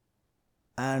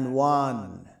 And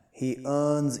one, he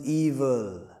earns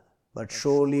evil, but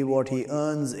surely what he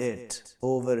earns it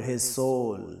over his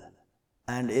soul,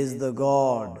 and is the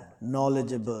God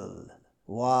knowledgeable,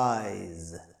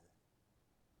 wise.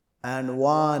 And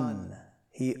one,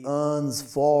 he earns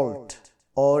fault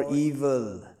or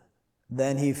evil,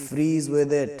 then he frees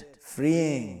with it,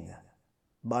 freeing,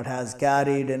 but has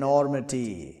carried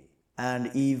enormity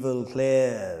and evil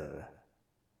clear.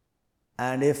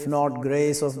 And if not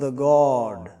grace of the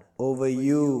God over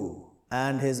you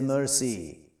and his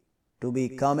mercy, to be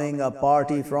coming a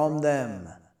party from them,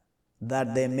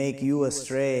 that they make you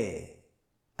astray,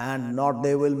 and not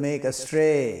they will make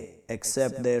astray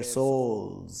except their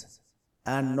souls,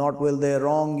 and not will they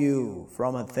wrong you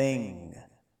from a thing,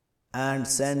 and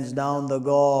sends down the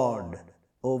God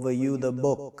over you the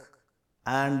book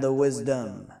and the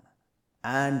wisdom,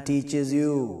 and teaches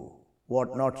you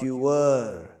what not you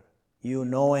were, you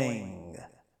knowing,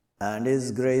 and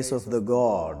is grace of the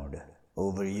God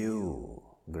over you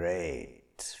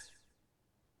great.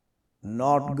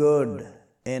 Not good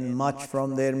in much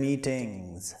from their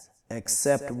meetings,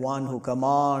 except one who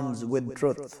commands with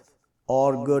truth,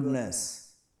 or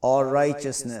goodness, or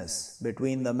righteousness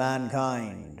between the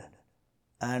mankind.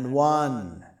 And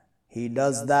one, he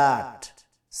does that,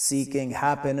 seeking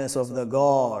happiness of the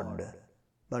God,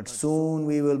 but soon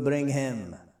we will bring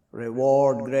him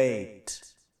reward great.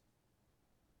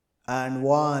 And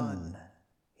one,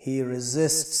 he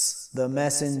resists the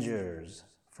messengers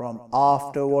from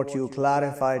after what you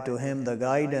clarify to him the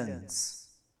guidance,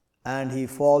 and he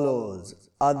follows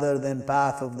other than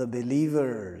path of the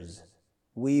believers.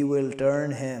 We will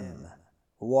turn him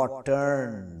what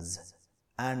turns,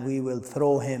 and we will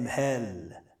throw him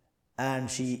hell, and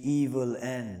she evil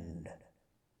end.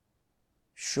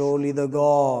 Surely the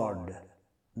God,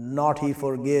 not he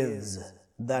forgives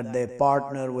that they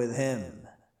partner with him,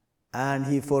 and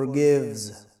he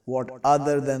forgives what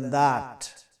other than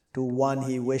that to one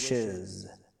he wishes,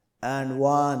 and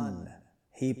one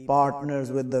he partners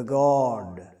with the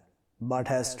God, but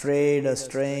has strayed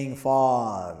straying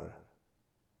far.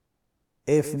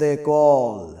 If they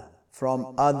call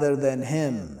from other than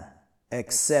him,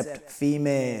 except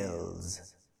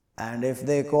females, and if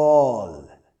they call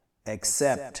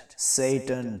except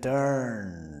Satan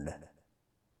turned,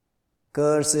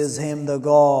 curses him the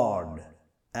God,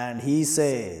 and he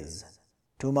says,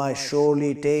 to my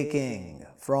surely taking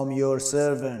from your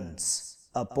servants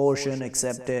a portion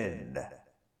accepted,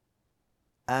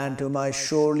 and to my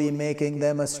surely making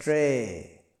them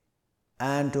astray,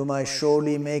 and to my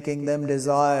surely making them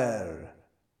desire,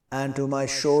 and to my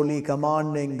surely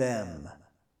commanding them,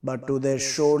 but to their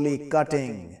surely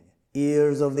cutting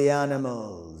ears of the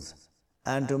animals,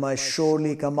 and to my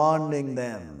surely commanding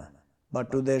them,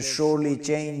 but to their surely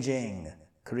changing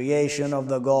creation of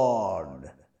the God.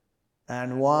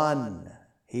 And one,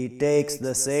 he takes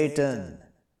the Satan,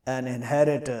 an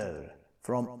inheritor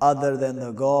from other than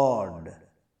the God,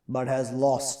 but has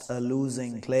lost a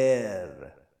losing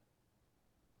clear.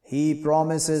 He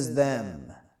promises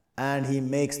them, and he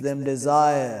makes them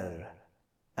desire,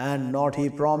 and not he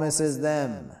promises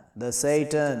them, the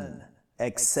Satan,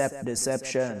 except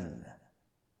deception.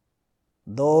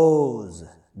 Those,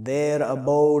 there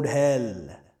abode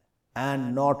hell,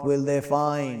 and not will they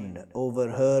find over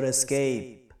her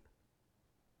escape.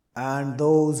 And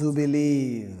those who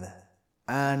believe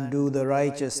and do the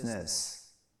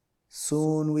righteousness,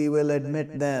 soon we will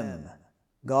admit them,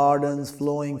 gardens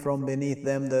flowing from beneath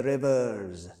them the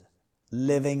rivers,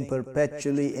 living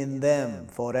perpetually in them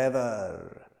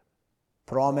forever.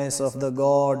 Promise of the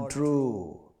God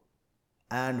true,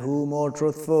 and who more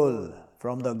truthful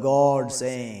from the God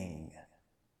saying,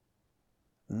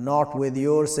 not with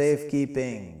your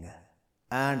safekeeping,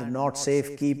 and not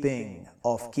safekeeping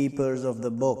of keepers of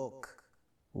the book.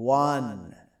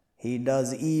 One, he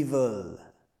does evil,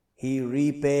 he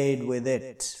repaid with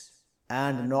it,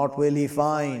 and not will he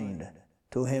find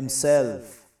to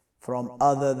himself from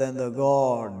other than the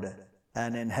God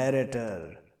an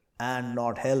inheritor and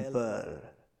not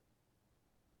helper.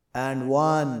 And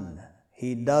one,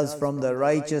 he does from the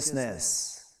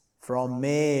righteousness, from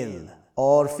male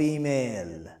or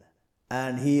female,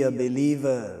 and he a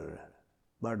believer.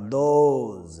 But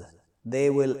those, they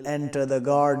will enter the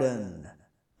garden,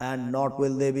 and not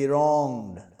will they be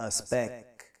wronged a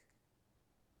speck.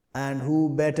 And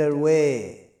who better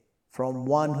way from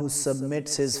one who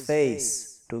submits his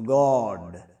face to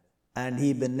God, and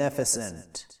he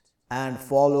beneficent, and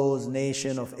follows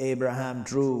nation of Abraham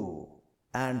true,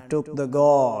 and took the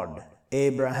God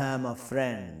Abraham a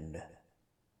friend.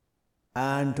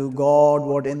 And to God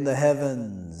what in the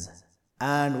heavens,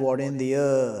 and what in the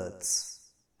earths,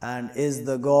 and is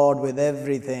the God with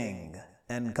everything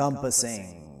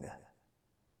encompassing.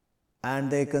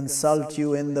 And they consult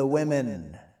you in the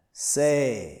women,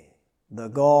 say, the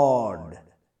God,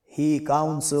 he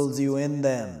counsels you in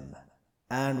them,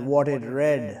 and what it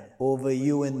read over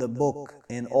you in the book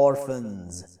in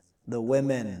orphans, the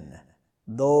women,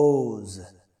 those,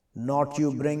 not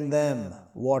you bring them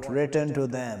what written to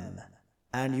them,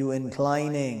 and you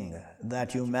inclining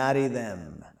that you marry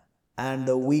them, and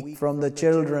the weak from the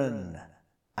children,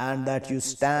 and that you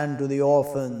stand to the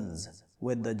orphans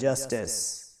with the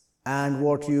justice, and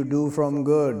what you do from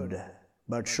good,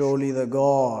 but surely the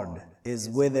God is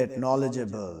with it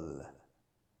knowledgeable.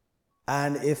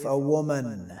 And if a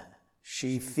woman,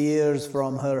 she fears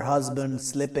from her husband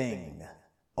slipping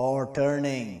or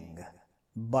turning,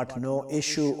 but no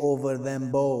issue over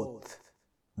them both,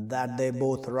 that they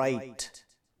both write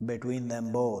between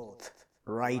them both,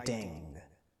 writing,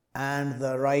 and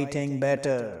the writing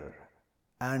better,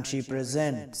 and she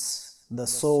presents the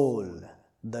soul,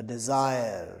 the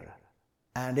desire,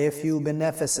 and if you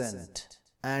beneficent,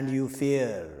 and you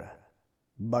fear,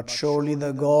 but surely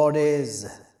the God is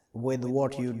with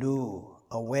what you do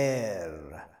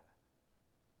aware,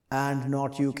 and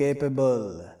not you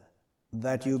capable,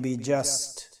 that you be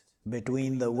just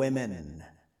between the women,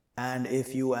 and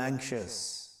if you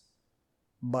anxious,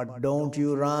 but don't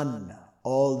you run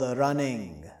all the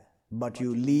running, but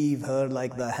you leave her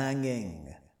like the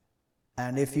hanging,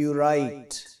 and if you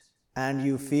write, and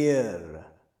you fear,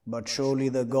 but surely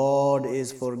the God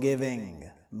is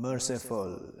forgiving,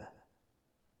 merciful.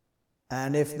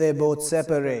 And if they both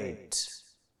separate,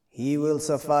 he will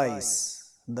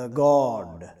suffice, the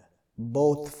God,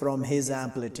 both from his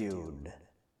amplitude,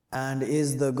 and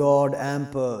is the God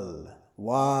ample,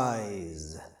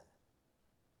 wise.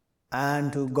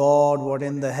 And to God what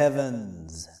in the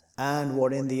heavens, and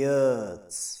what in the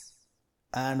earths,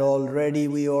 and already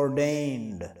we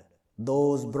ordained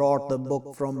those brought the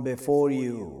book from before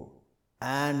you,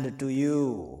 and to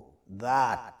you,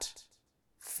 that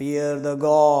fear the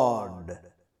God,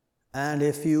 and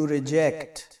if you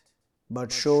reject,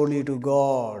 but surely to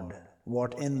God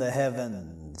what in the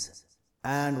heavens,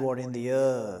 and what in the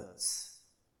earths,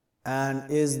 and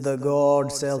is the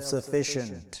God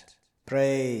self-sufficient,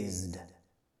 praised,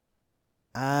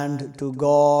 and to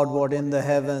God what in the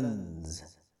heavens,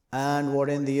 and what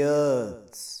in the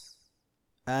earths,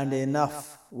 and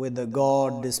enough with the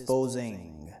God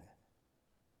disposing.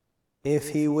 If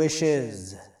he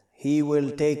wishes, he will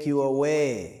take you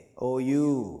away, O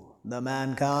you, the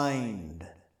mankind,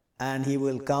 and he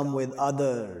will come with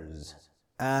others,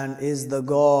 and is the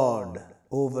God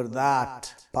over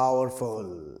that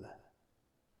powerful.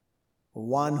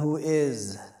 One who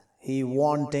is, he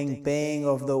wanting paying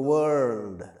of the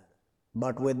world,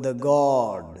 but with the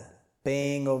God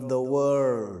paying of the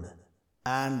world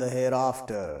and the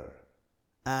hereafter,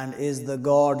 and is the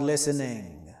God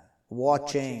listening,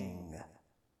 watching.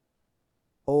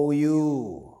 O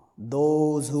you,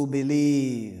 those who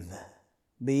believe,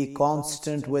 be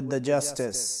constant with the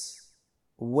justice,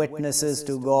 witnesses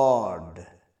to God,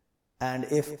 and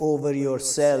if over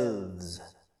yourselves,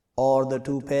 or the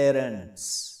two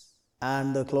parents,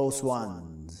 and the close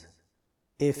ones,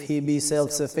 if he be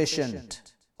self-sufficient,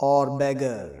 or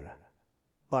beggar,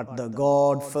 but the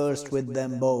God first with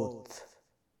them both.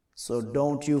 So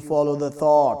don't you follow the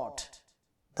thought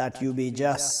that you be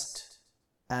just,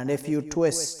 and if you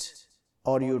twist,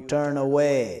 or you turn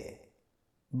away,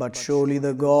 but surely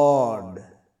the God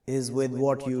is with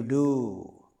what you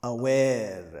do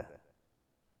aware.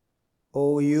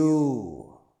 O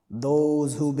you,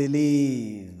 those who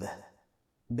believe,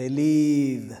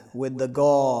 believe with the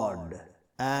God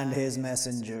and His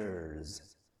messengers,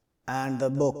 and the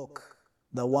book,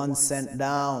 the one sent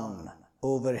down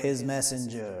over His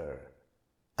messenger,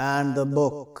 and the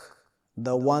book,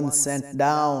 the one sent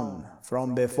down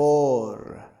from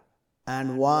before,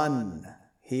 and one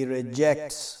He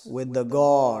rejects with the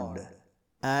God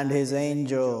and His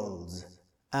angels,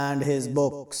 and His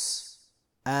books,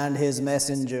 and His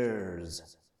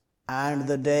messengers, and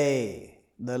the day,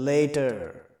 the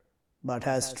later, but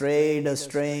has strayed a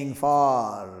straying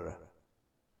far.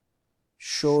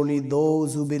 Surely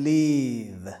those who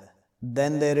believe,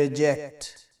 then they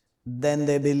reject, then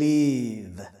they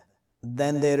believe,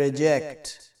 then they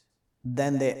reject,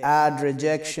 then they add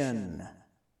rejection.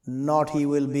 Not He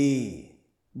will be,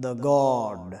 the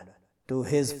God, to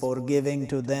His forgiving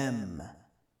to them,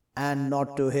 and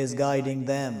not to His guiding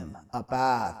them a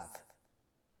path.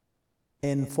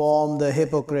 Inform the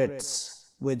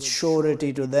hypocrites with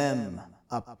surety to them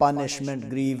a punishment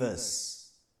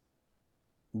grievous.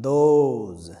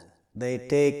 Those, they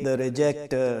take the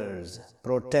rejectors,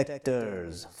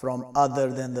 protectors from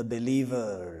other than the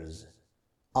believers.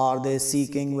 Are they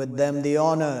seeking with them the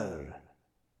honor?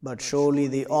 But surely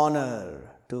the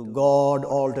honor to God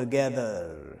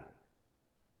altogether.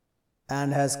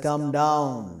 And has come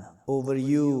down over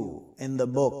you in the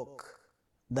book,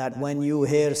 that when you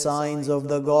hear signs of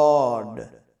the God,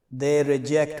 they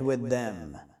reject with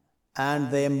them, and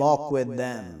they mock with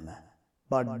them.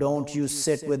 But don't you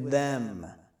sit with them,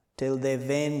 till they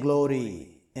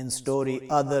vainglory in story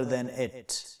other than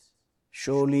it.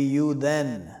 Surely you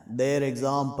then, their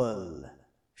example,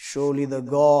 surely the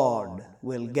God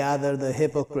will gather the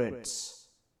hypocrites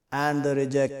and the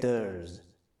rejectors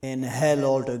in hell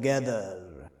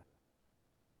altogether.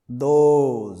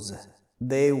 Those,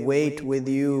 they wait with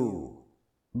you,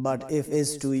 but if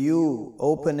is to you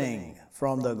opening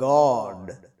from the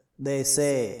God, they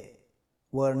say,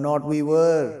 were not we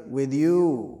were with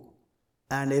you?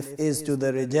 And if is to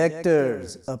the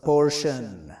rejectors a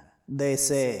portion, they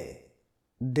say,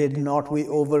 did not we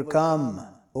overcome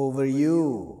over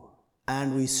you,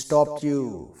 and we stopped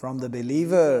you from the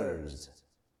believers?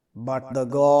 But the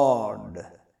God,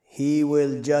 He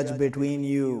will judge between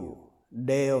you,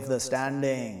 day of the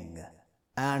standing,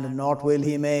 and not will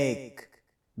He make,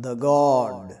 the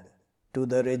God, to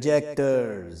the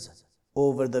rejectors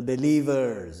over the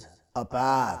believers a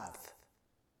path.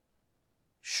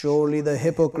 Surely the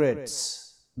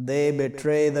hypocrites, they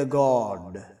betray the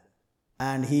God,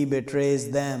 and He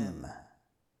betrays them.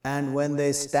 And when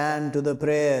they stand to the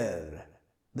prayer,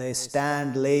 they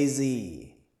stand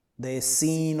lazy, they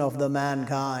seen of the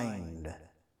mankind,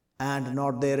 and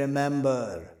not they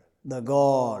remember the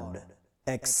God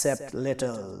except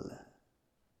little.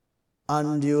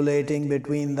 Undulating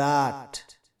between that,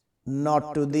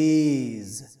 not to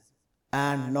these,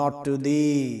 and not to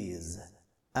these,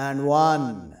 and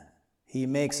one He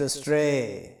makes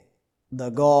astray, the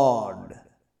God,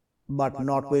 but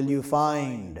not will you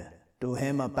find to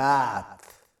Him a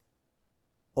path.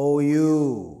 O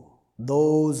you,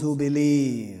 those who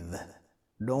believe,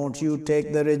 don't you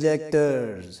take the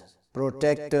rejectors,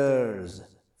 protectors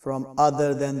from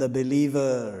other than the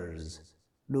believers.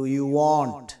 Do you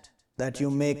want that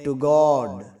you make to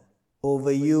God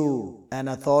over you an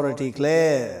authority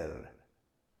clear?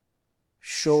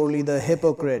 Surely the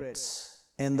hypocrites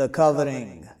in the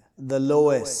covering, the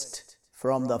lowest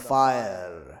from the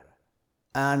fire,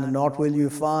 and not will you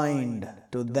find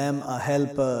to them a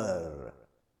helper,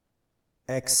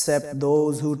 except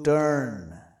those who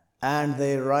turn, and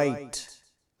they write,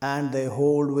 and they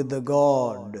hold with the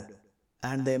God,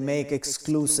 and they make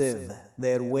exclusive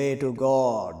their way to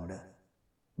God.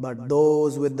 But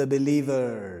those with the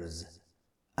believers,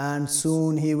 and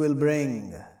soon He will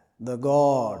bring, the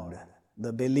God,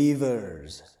 the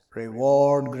believers,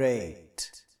 reward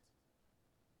great.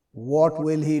 What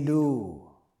will He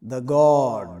do, the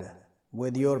God,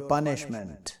 with your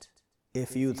punishment,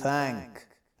 if you thank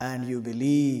and you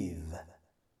believe?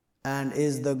 And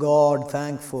is the God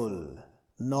thankful,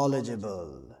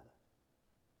 knowledgeable?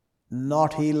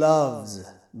 Not He loves,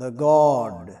 the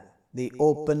God, the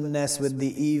openness with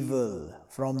the evil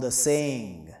from the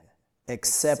saying,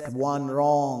 except one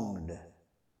wronged.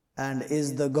 And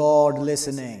is the God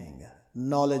listening,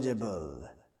 knowledgeable?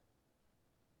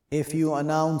 If you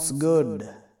announce good,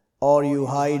 or you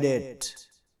hide it,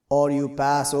 or you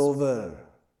pass over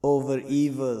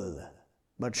evil,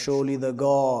 but surely the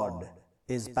God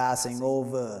is passing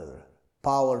over,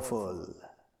 powerful.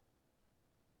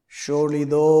 Surely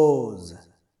those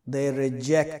they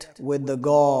reject with the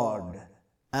God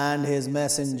and His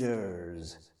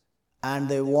messengers, and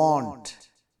they want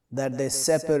that they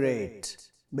separate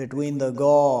between the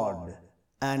God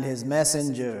and His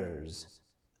messengers,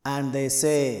 and they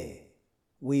say,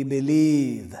 we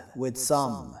believe with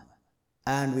some,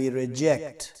 and we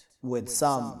reject with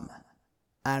some,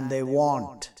 and they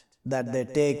want that they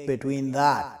take between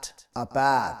that a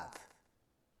path.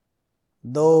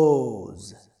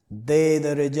 Those, they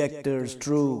the rejectors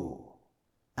true,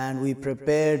 and we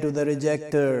prepare to the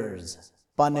rejectors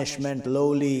punishment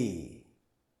lowly.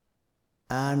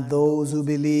 And those who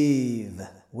believe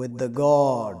with the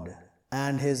God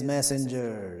and His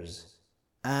messengers,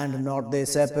 and not they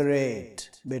separate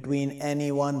between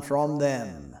anyone from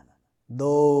them,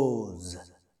 those,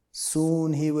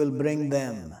 soon He will bring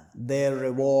them their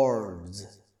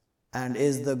rewards, and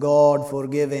is the God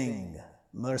forgiving,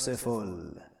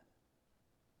 merciful.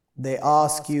 They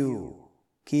ask you,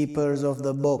 keepers of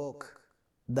the book,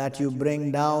 that you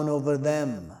bring down over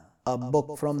them a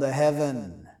book from the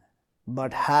heaven.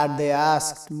 But had they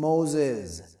asked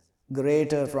Moses,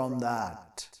 greater from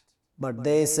that. But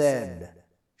they said,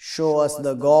 show us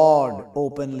the God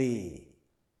openly.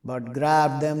 But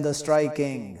grabbed them the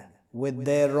striking with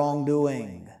their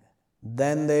wrongdoing.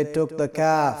 Then they took the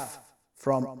calf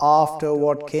from after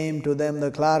what came to them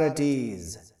the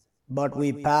clarities. But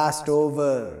we passed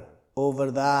over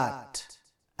that,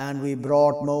 and we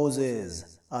brought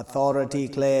Moses authority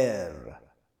clear.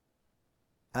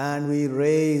 And we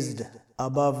raised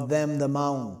above them the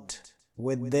mount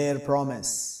with their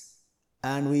promise,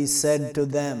 and we said to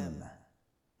them,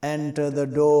 enter the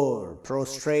door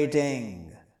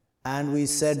prostrating, and we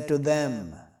said to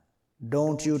them,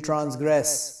 don't you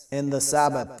transgress in the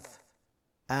Sabbath,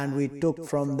 and we took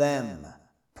from them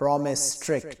promise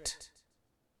strict.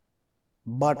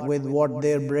 But with what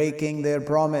they're breaking their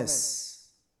promise,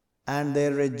 and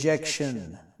their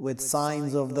rejection with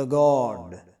signs of the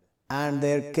God, and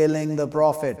they're killing the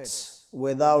prophets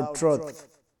without truth,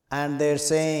 and they're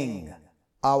saying,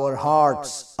 our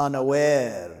hearts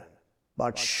unaware,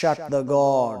 but shut the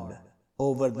God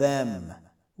over them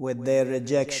with their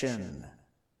rejection,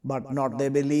 but not they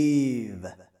believe,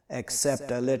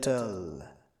 except a little.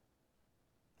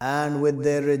 And with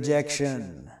their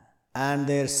rejection, and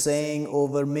their saying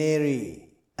over Mary,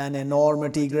 an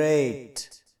enormity great,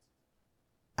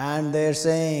 and they're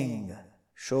saying,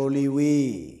 surely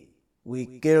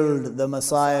we killed the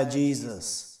Messiah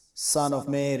Jesus, son of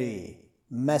Mary,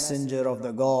 messenger of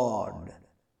the God,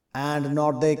 and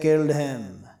not they killed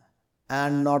him,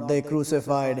 and not they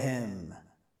crucified him,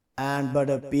 and but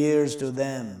appears to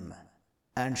them,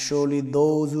 and surely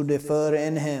those who differ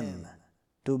in him,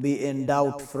 to be in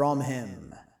doubt from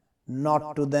him,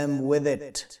 not to them with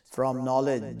it from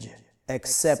knowledge,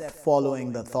 except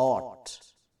following the thought,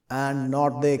 and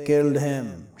not they killed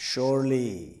him,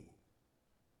 surely,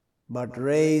 but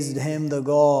raised him the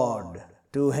God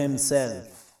to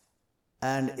himself,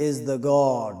 and is the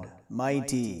God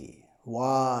mighty,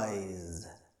 wise.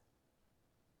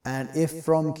 And if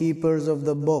from keepers of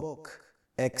the book,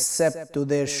 except to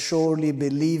their surely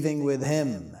believing with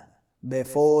him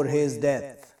before his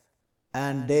death,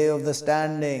 and day of the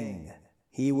standing,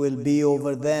 he will be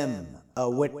over them a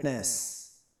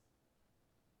witness.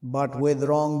 But with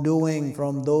wrongdoing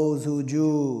from those who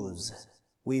Jews,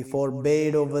 we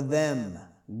forbade over them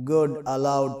good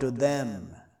allowed to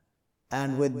them,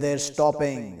 and with their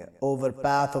stopping over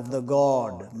path of the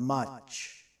God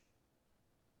much,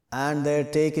 and their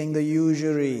taking the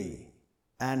usury,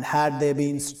 and had they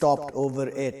been stopped over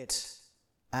it,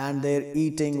 and their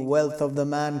eating wealth of the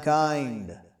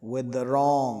mankind with the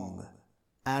wrong,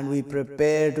 and we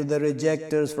prepare to the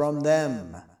rejectors from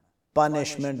them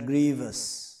punishment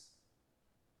grievous.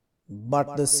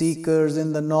 But the seekers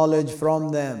in the knowledge from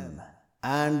them,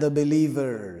 and the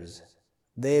believers,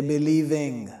 they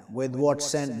believing with what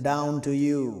sent down to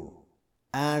you,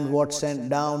 and what sent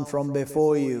down from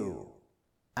before you,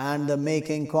 and the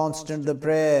making constant the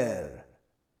prayer,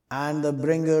 and the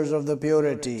bringers of the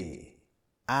purity,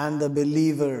 and the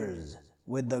believers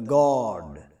with the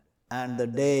God, and the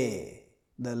day,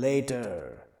 the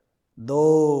later,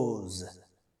 those,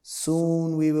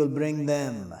 soon we will bring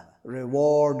them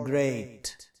reward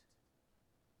great.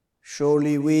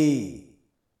 Surely we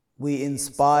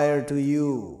inspire to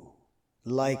you,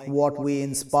 like what we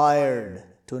inspired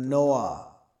to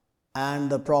Noah, and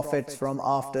the prophets from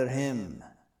after him,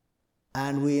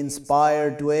 and we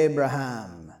inspired to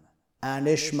Abraham, and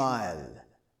Ishmael,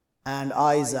 and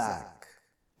Isaac,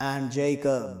 and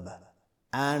Jacob,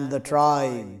 and the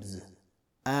tribes,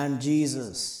 and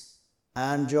Jesus,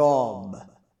 and Job,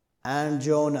 and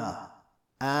Jonah,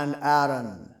 and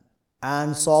Aaron,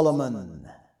 and Solomon,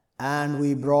 and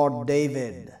we brought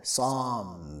David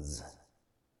psalms.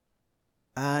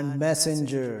 And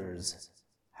messengers,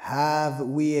 have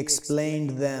we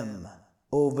explained them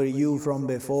over you from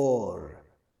before,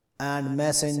 and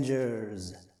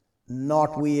messengers,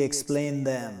 not we explain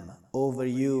them over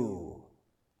you,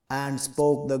 and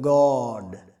spoke the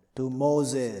God to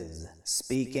Moses,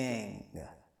 speaking.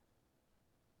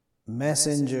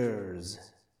 Messengers,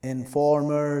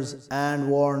 informers and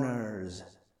warners,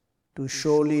 to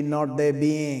surely not their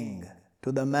being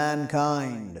to the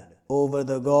mankind over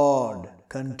the God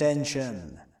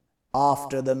contention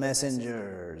after the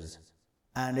messengers,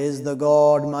 and is the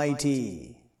God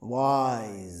mighty,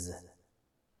 wise.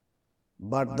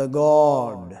 But the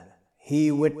God,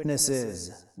 He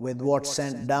witnesses with what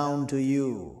sent down to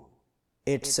you.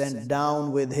 It sent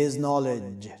down with His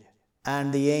knowledge,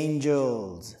 and the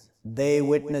angels, they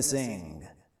witnessing,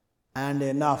 and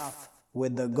enough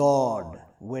with the God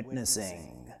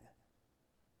witnessing.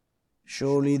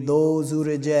 Surely those who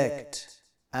reject,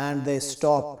 and they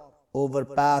stop over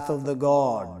path of the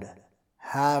God,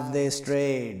 have they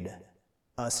strayed,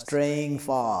 straying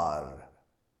far.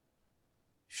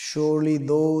 Surely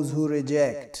those who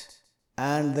reject,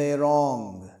 and they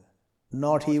wrong,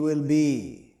 not He will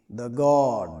be, the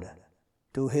God,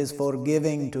 to His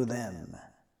forgiving to them,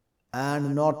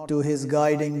 and not to His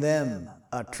guiding them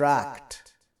a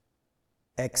tract,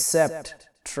 except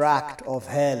tract of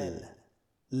hell,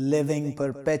 living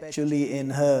perpetually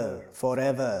in her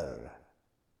forever.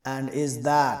 And is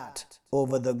that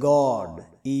over the God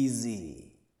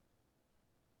easy?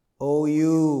 O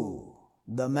you,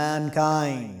 the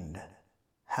mankind,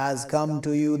 has come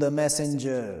to you the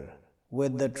messenger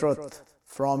with the truth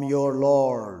from your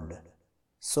Lord.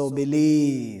 So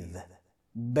believe,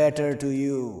 better to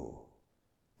you.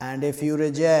 And if you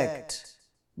reject,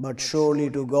 but surely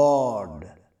to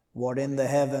God, what in the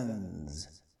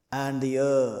heavens and the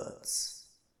earths,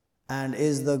 and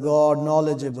is the God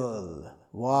knowledgeable,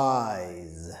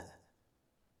 wise.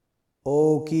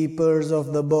 O keepers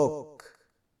of the book,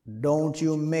 don't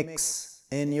you mix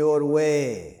in your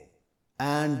way,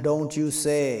 and don't you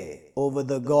say over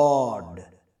the God,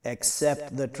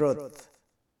 except the truth.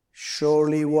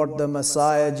 Surely what the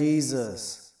Messiah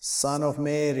Jesus, Son of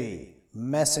Mary,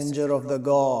 messenger of the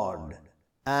God,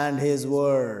 and His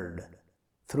Word,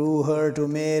 through her to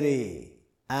Mary,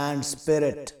 and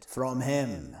Spirit from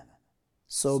Him.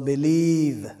 So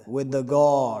believe with the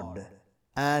God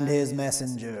and His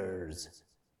messengers,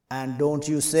 and don't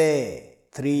you say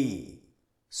 3,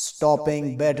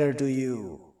 stopping better to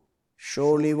you.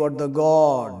 Surely what the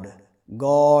God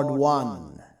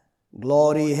one,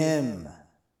 glory Him,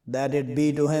 that it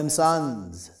be to Him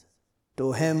sons,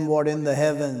 to Him what in the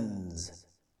heavens,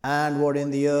 and what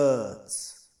in the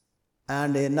earths,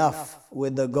 and enough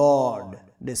with the God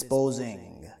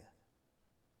disposing.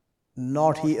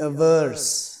 Not He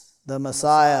averse, the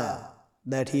Messiah,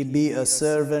 that He be a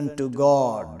servant to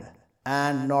God,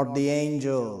 and not the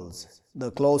angels,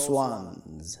 the close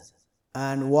ones.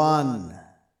 And one,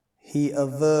 He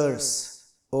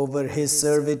averse over His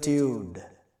servitude,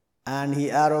 and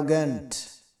He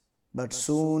arrogant, but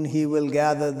soon He will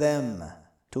gather them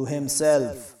to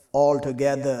Himself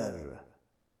altogether.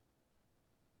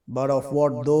 But of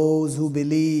what those who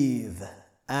believe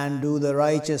and do the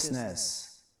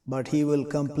righteousness, but He will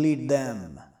complete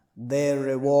them, their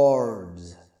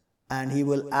rewards, and He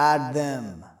will add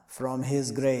them from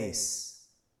His grace.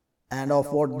 And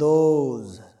of what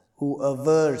those who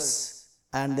averse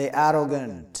and they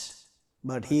arrogant,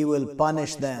 but He will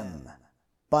punish them,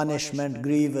 punishment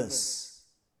grievous,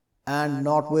 and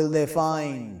not will they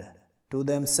find to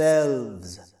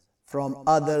themselves from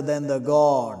other than the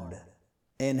God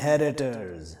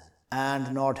inheritors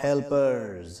and not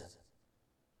helpers.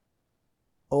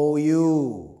 O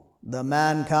you, the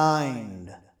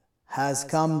mankind, has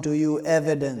come to you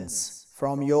evidence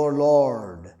from your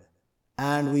Lord,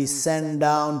 and we send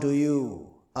down to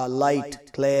you a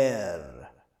light clear.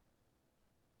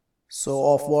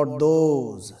 So of what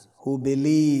those who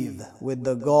believe with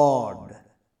the God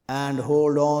and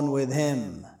hold on with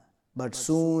Him, but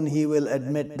soon He will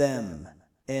admit them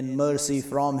in mercy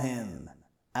from Him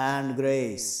and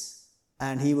grace,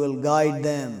 and He will guide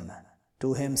them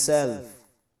to Himself,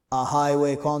 a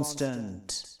highway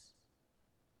constant.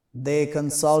 They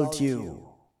consult you,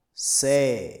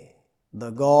 say,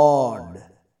 the God,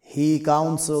 He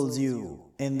counsels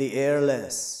you in the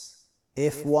airless.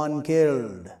 If one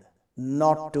killed,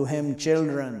 not to him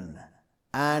children,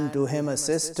 and to him a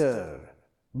sister,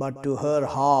 but to her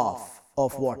half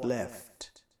of what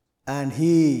left. And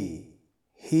he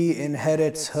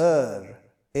inherits her,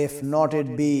 if not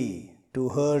it be to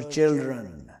her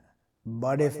children.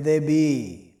 But if they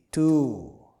be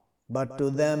two, but to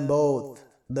them both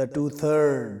the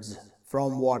 2/3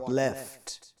 from what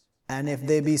left. And if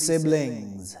they be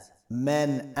siblings,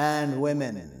 men and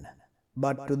women,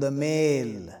 but to the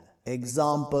male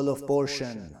example of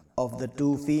portion of the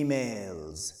 2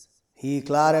 females, he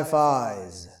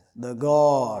clarifies the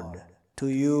God to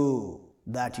you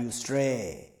that you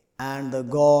stray, and the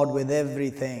God with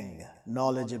everything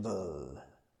knowledgeable.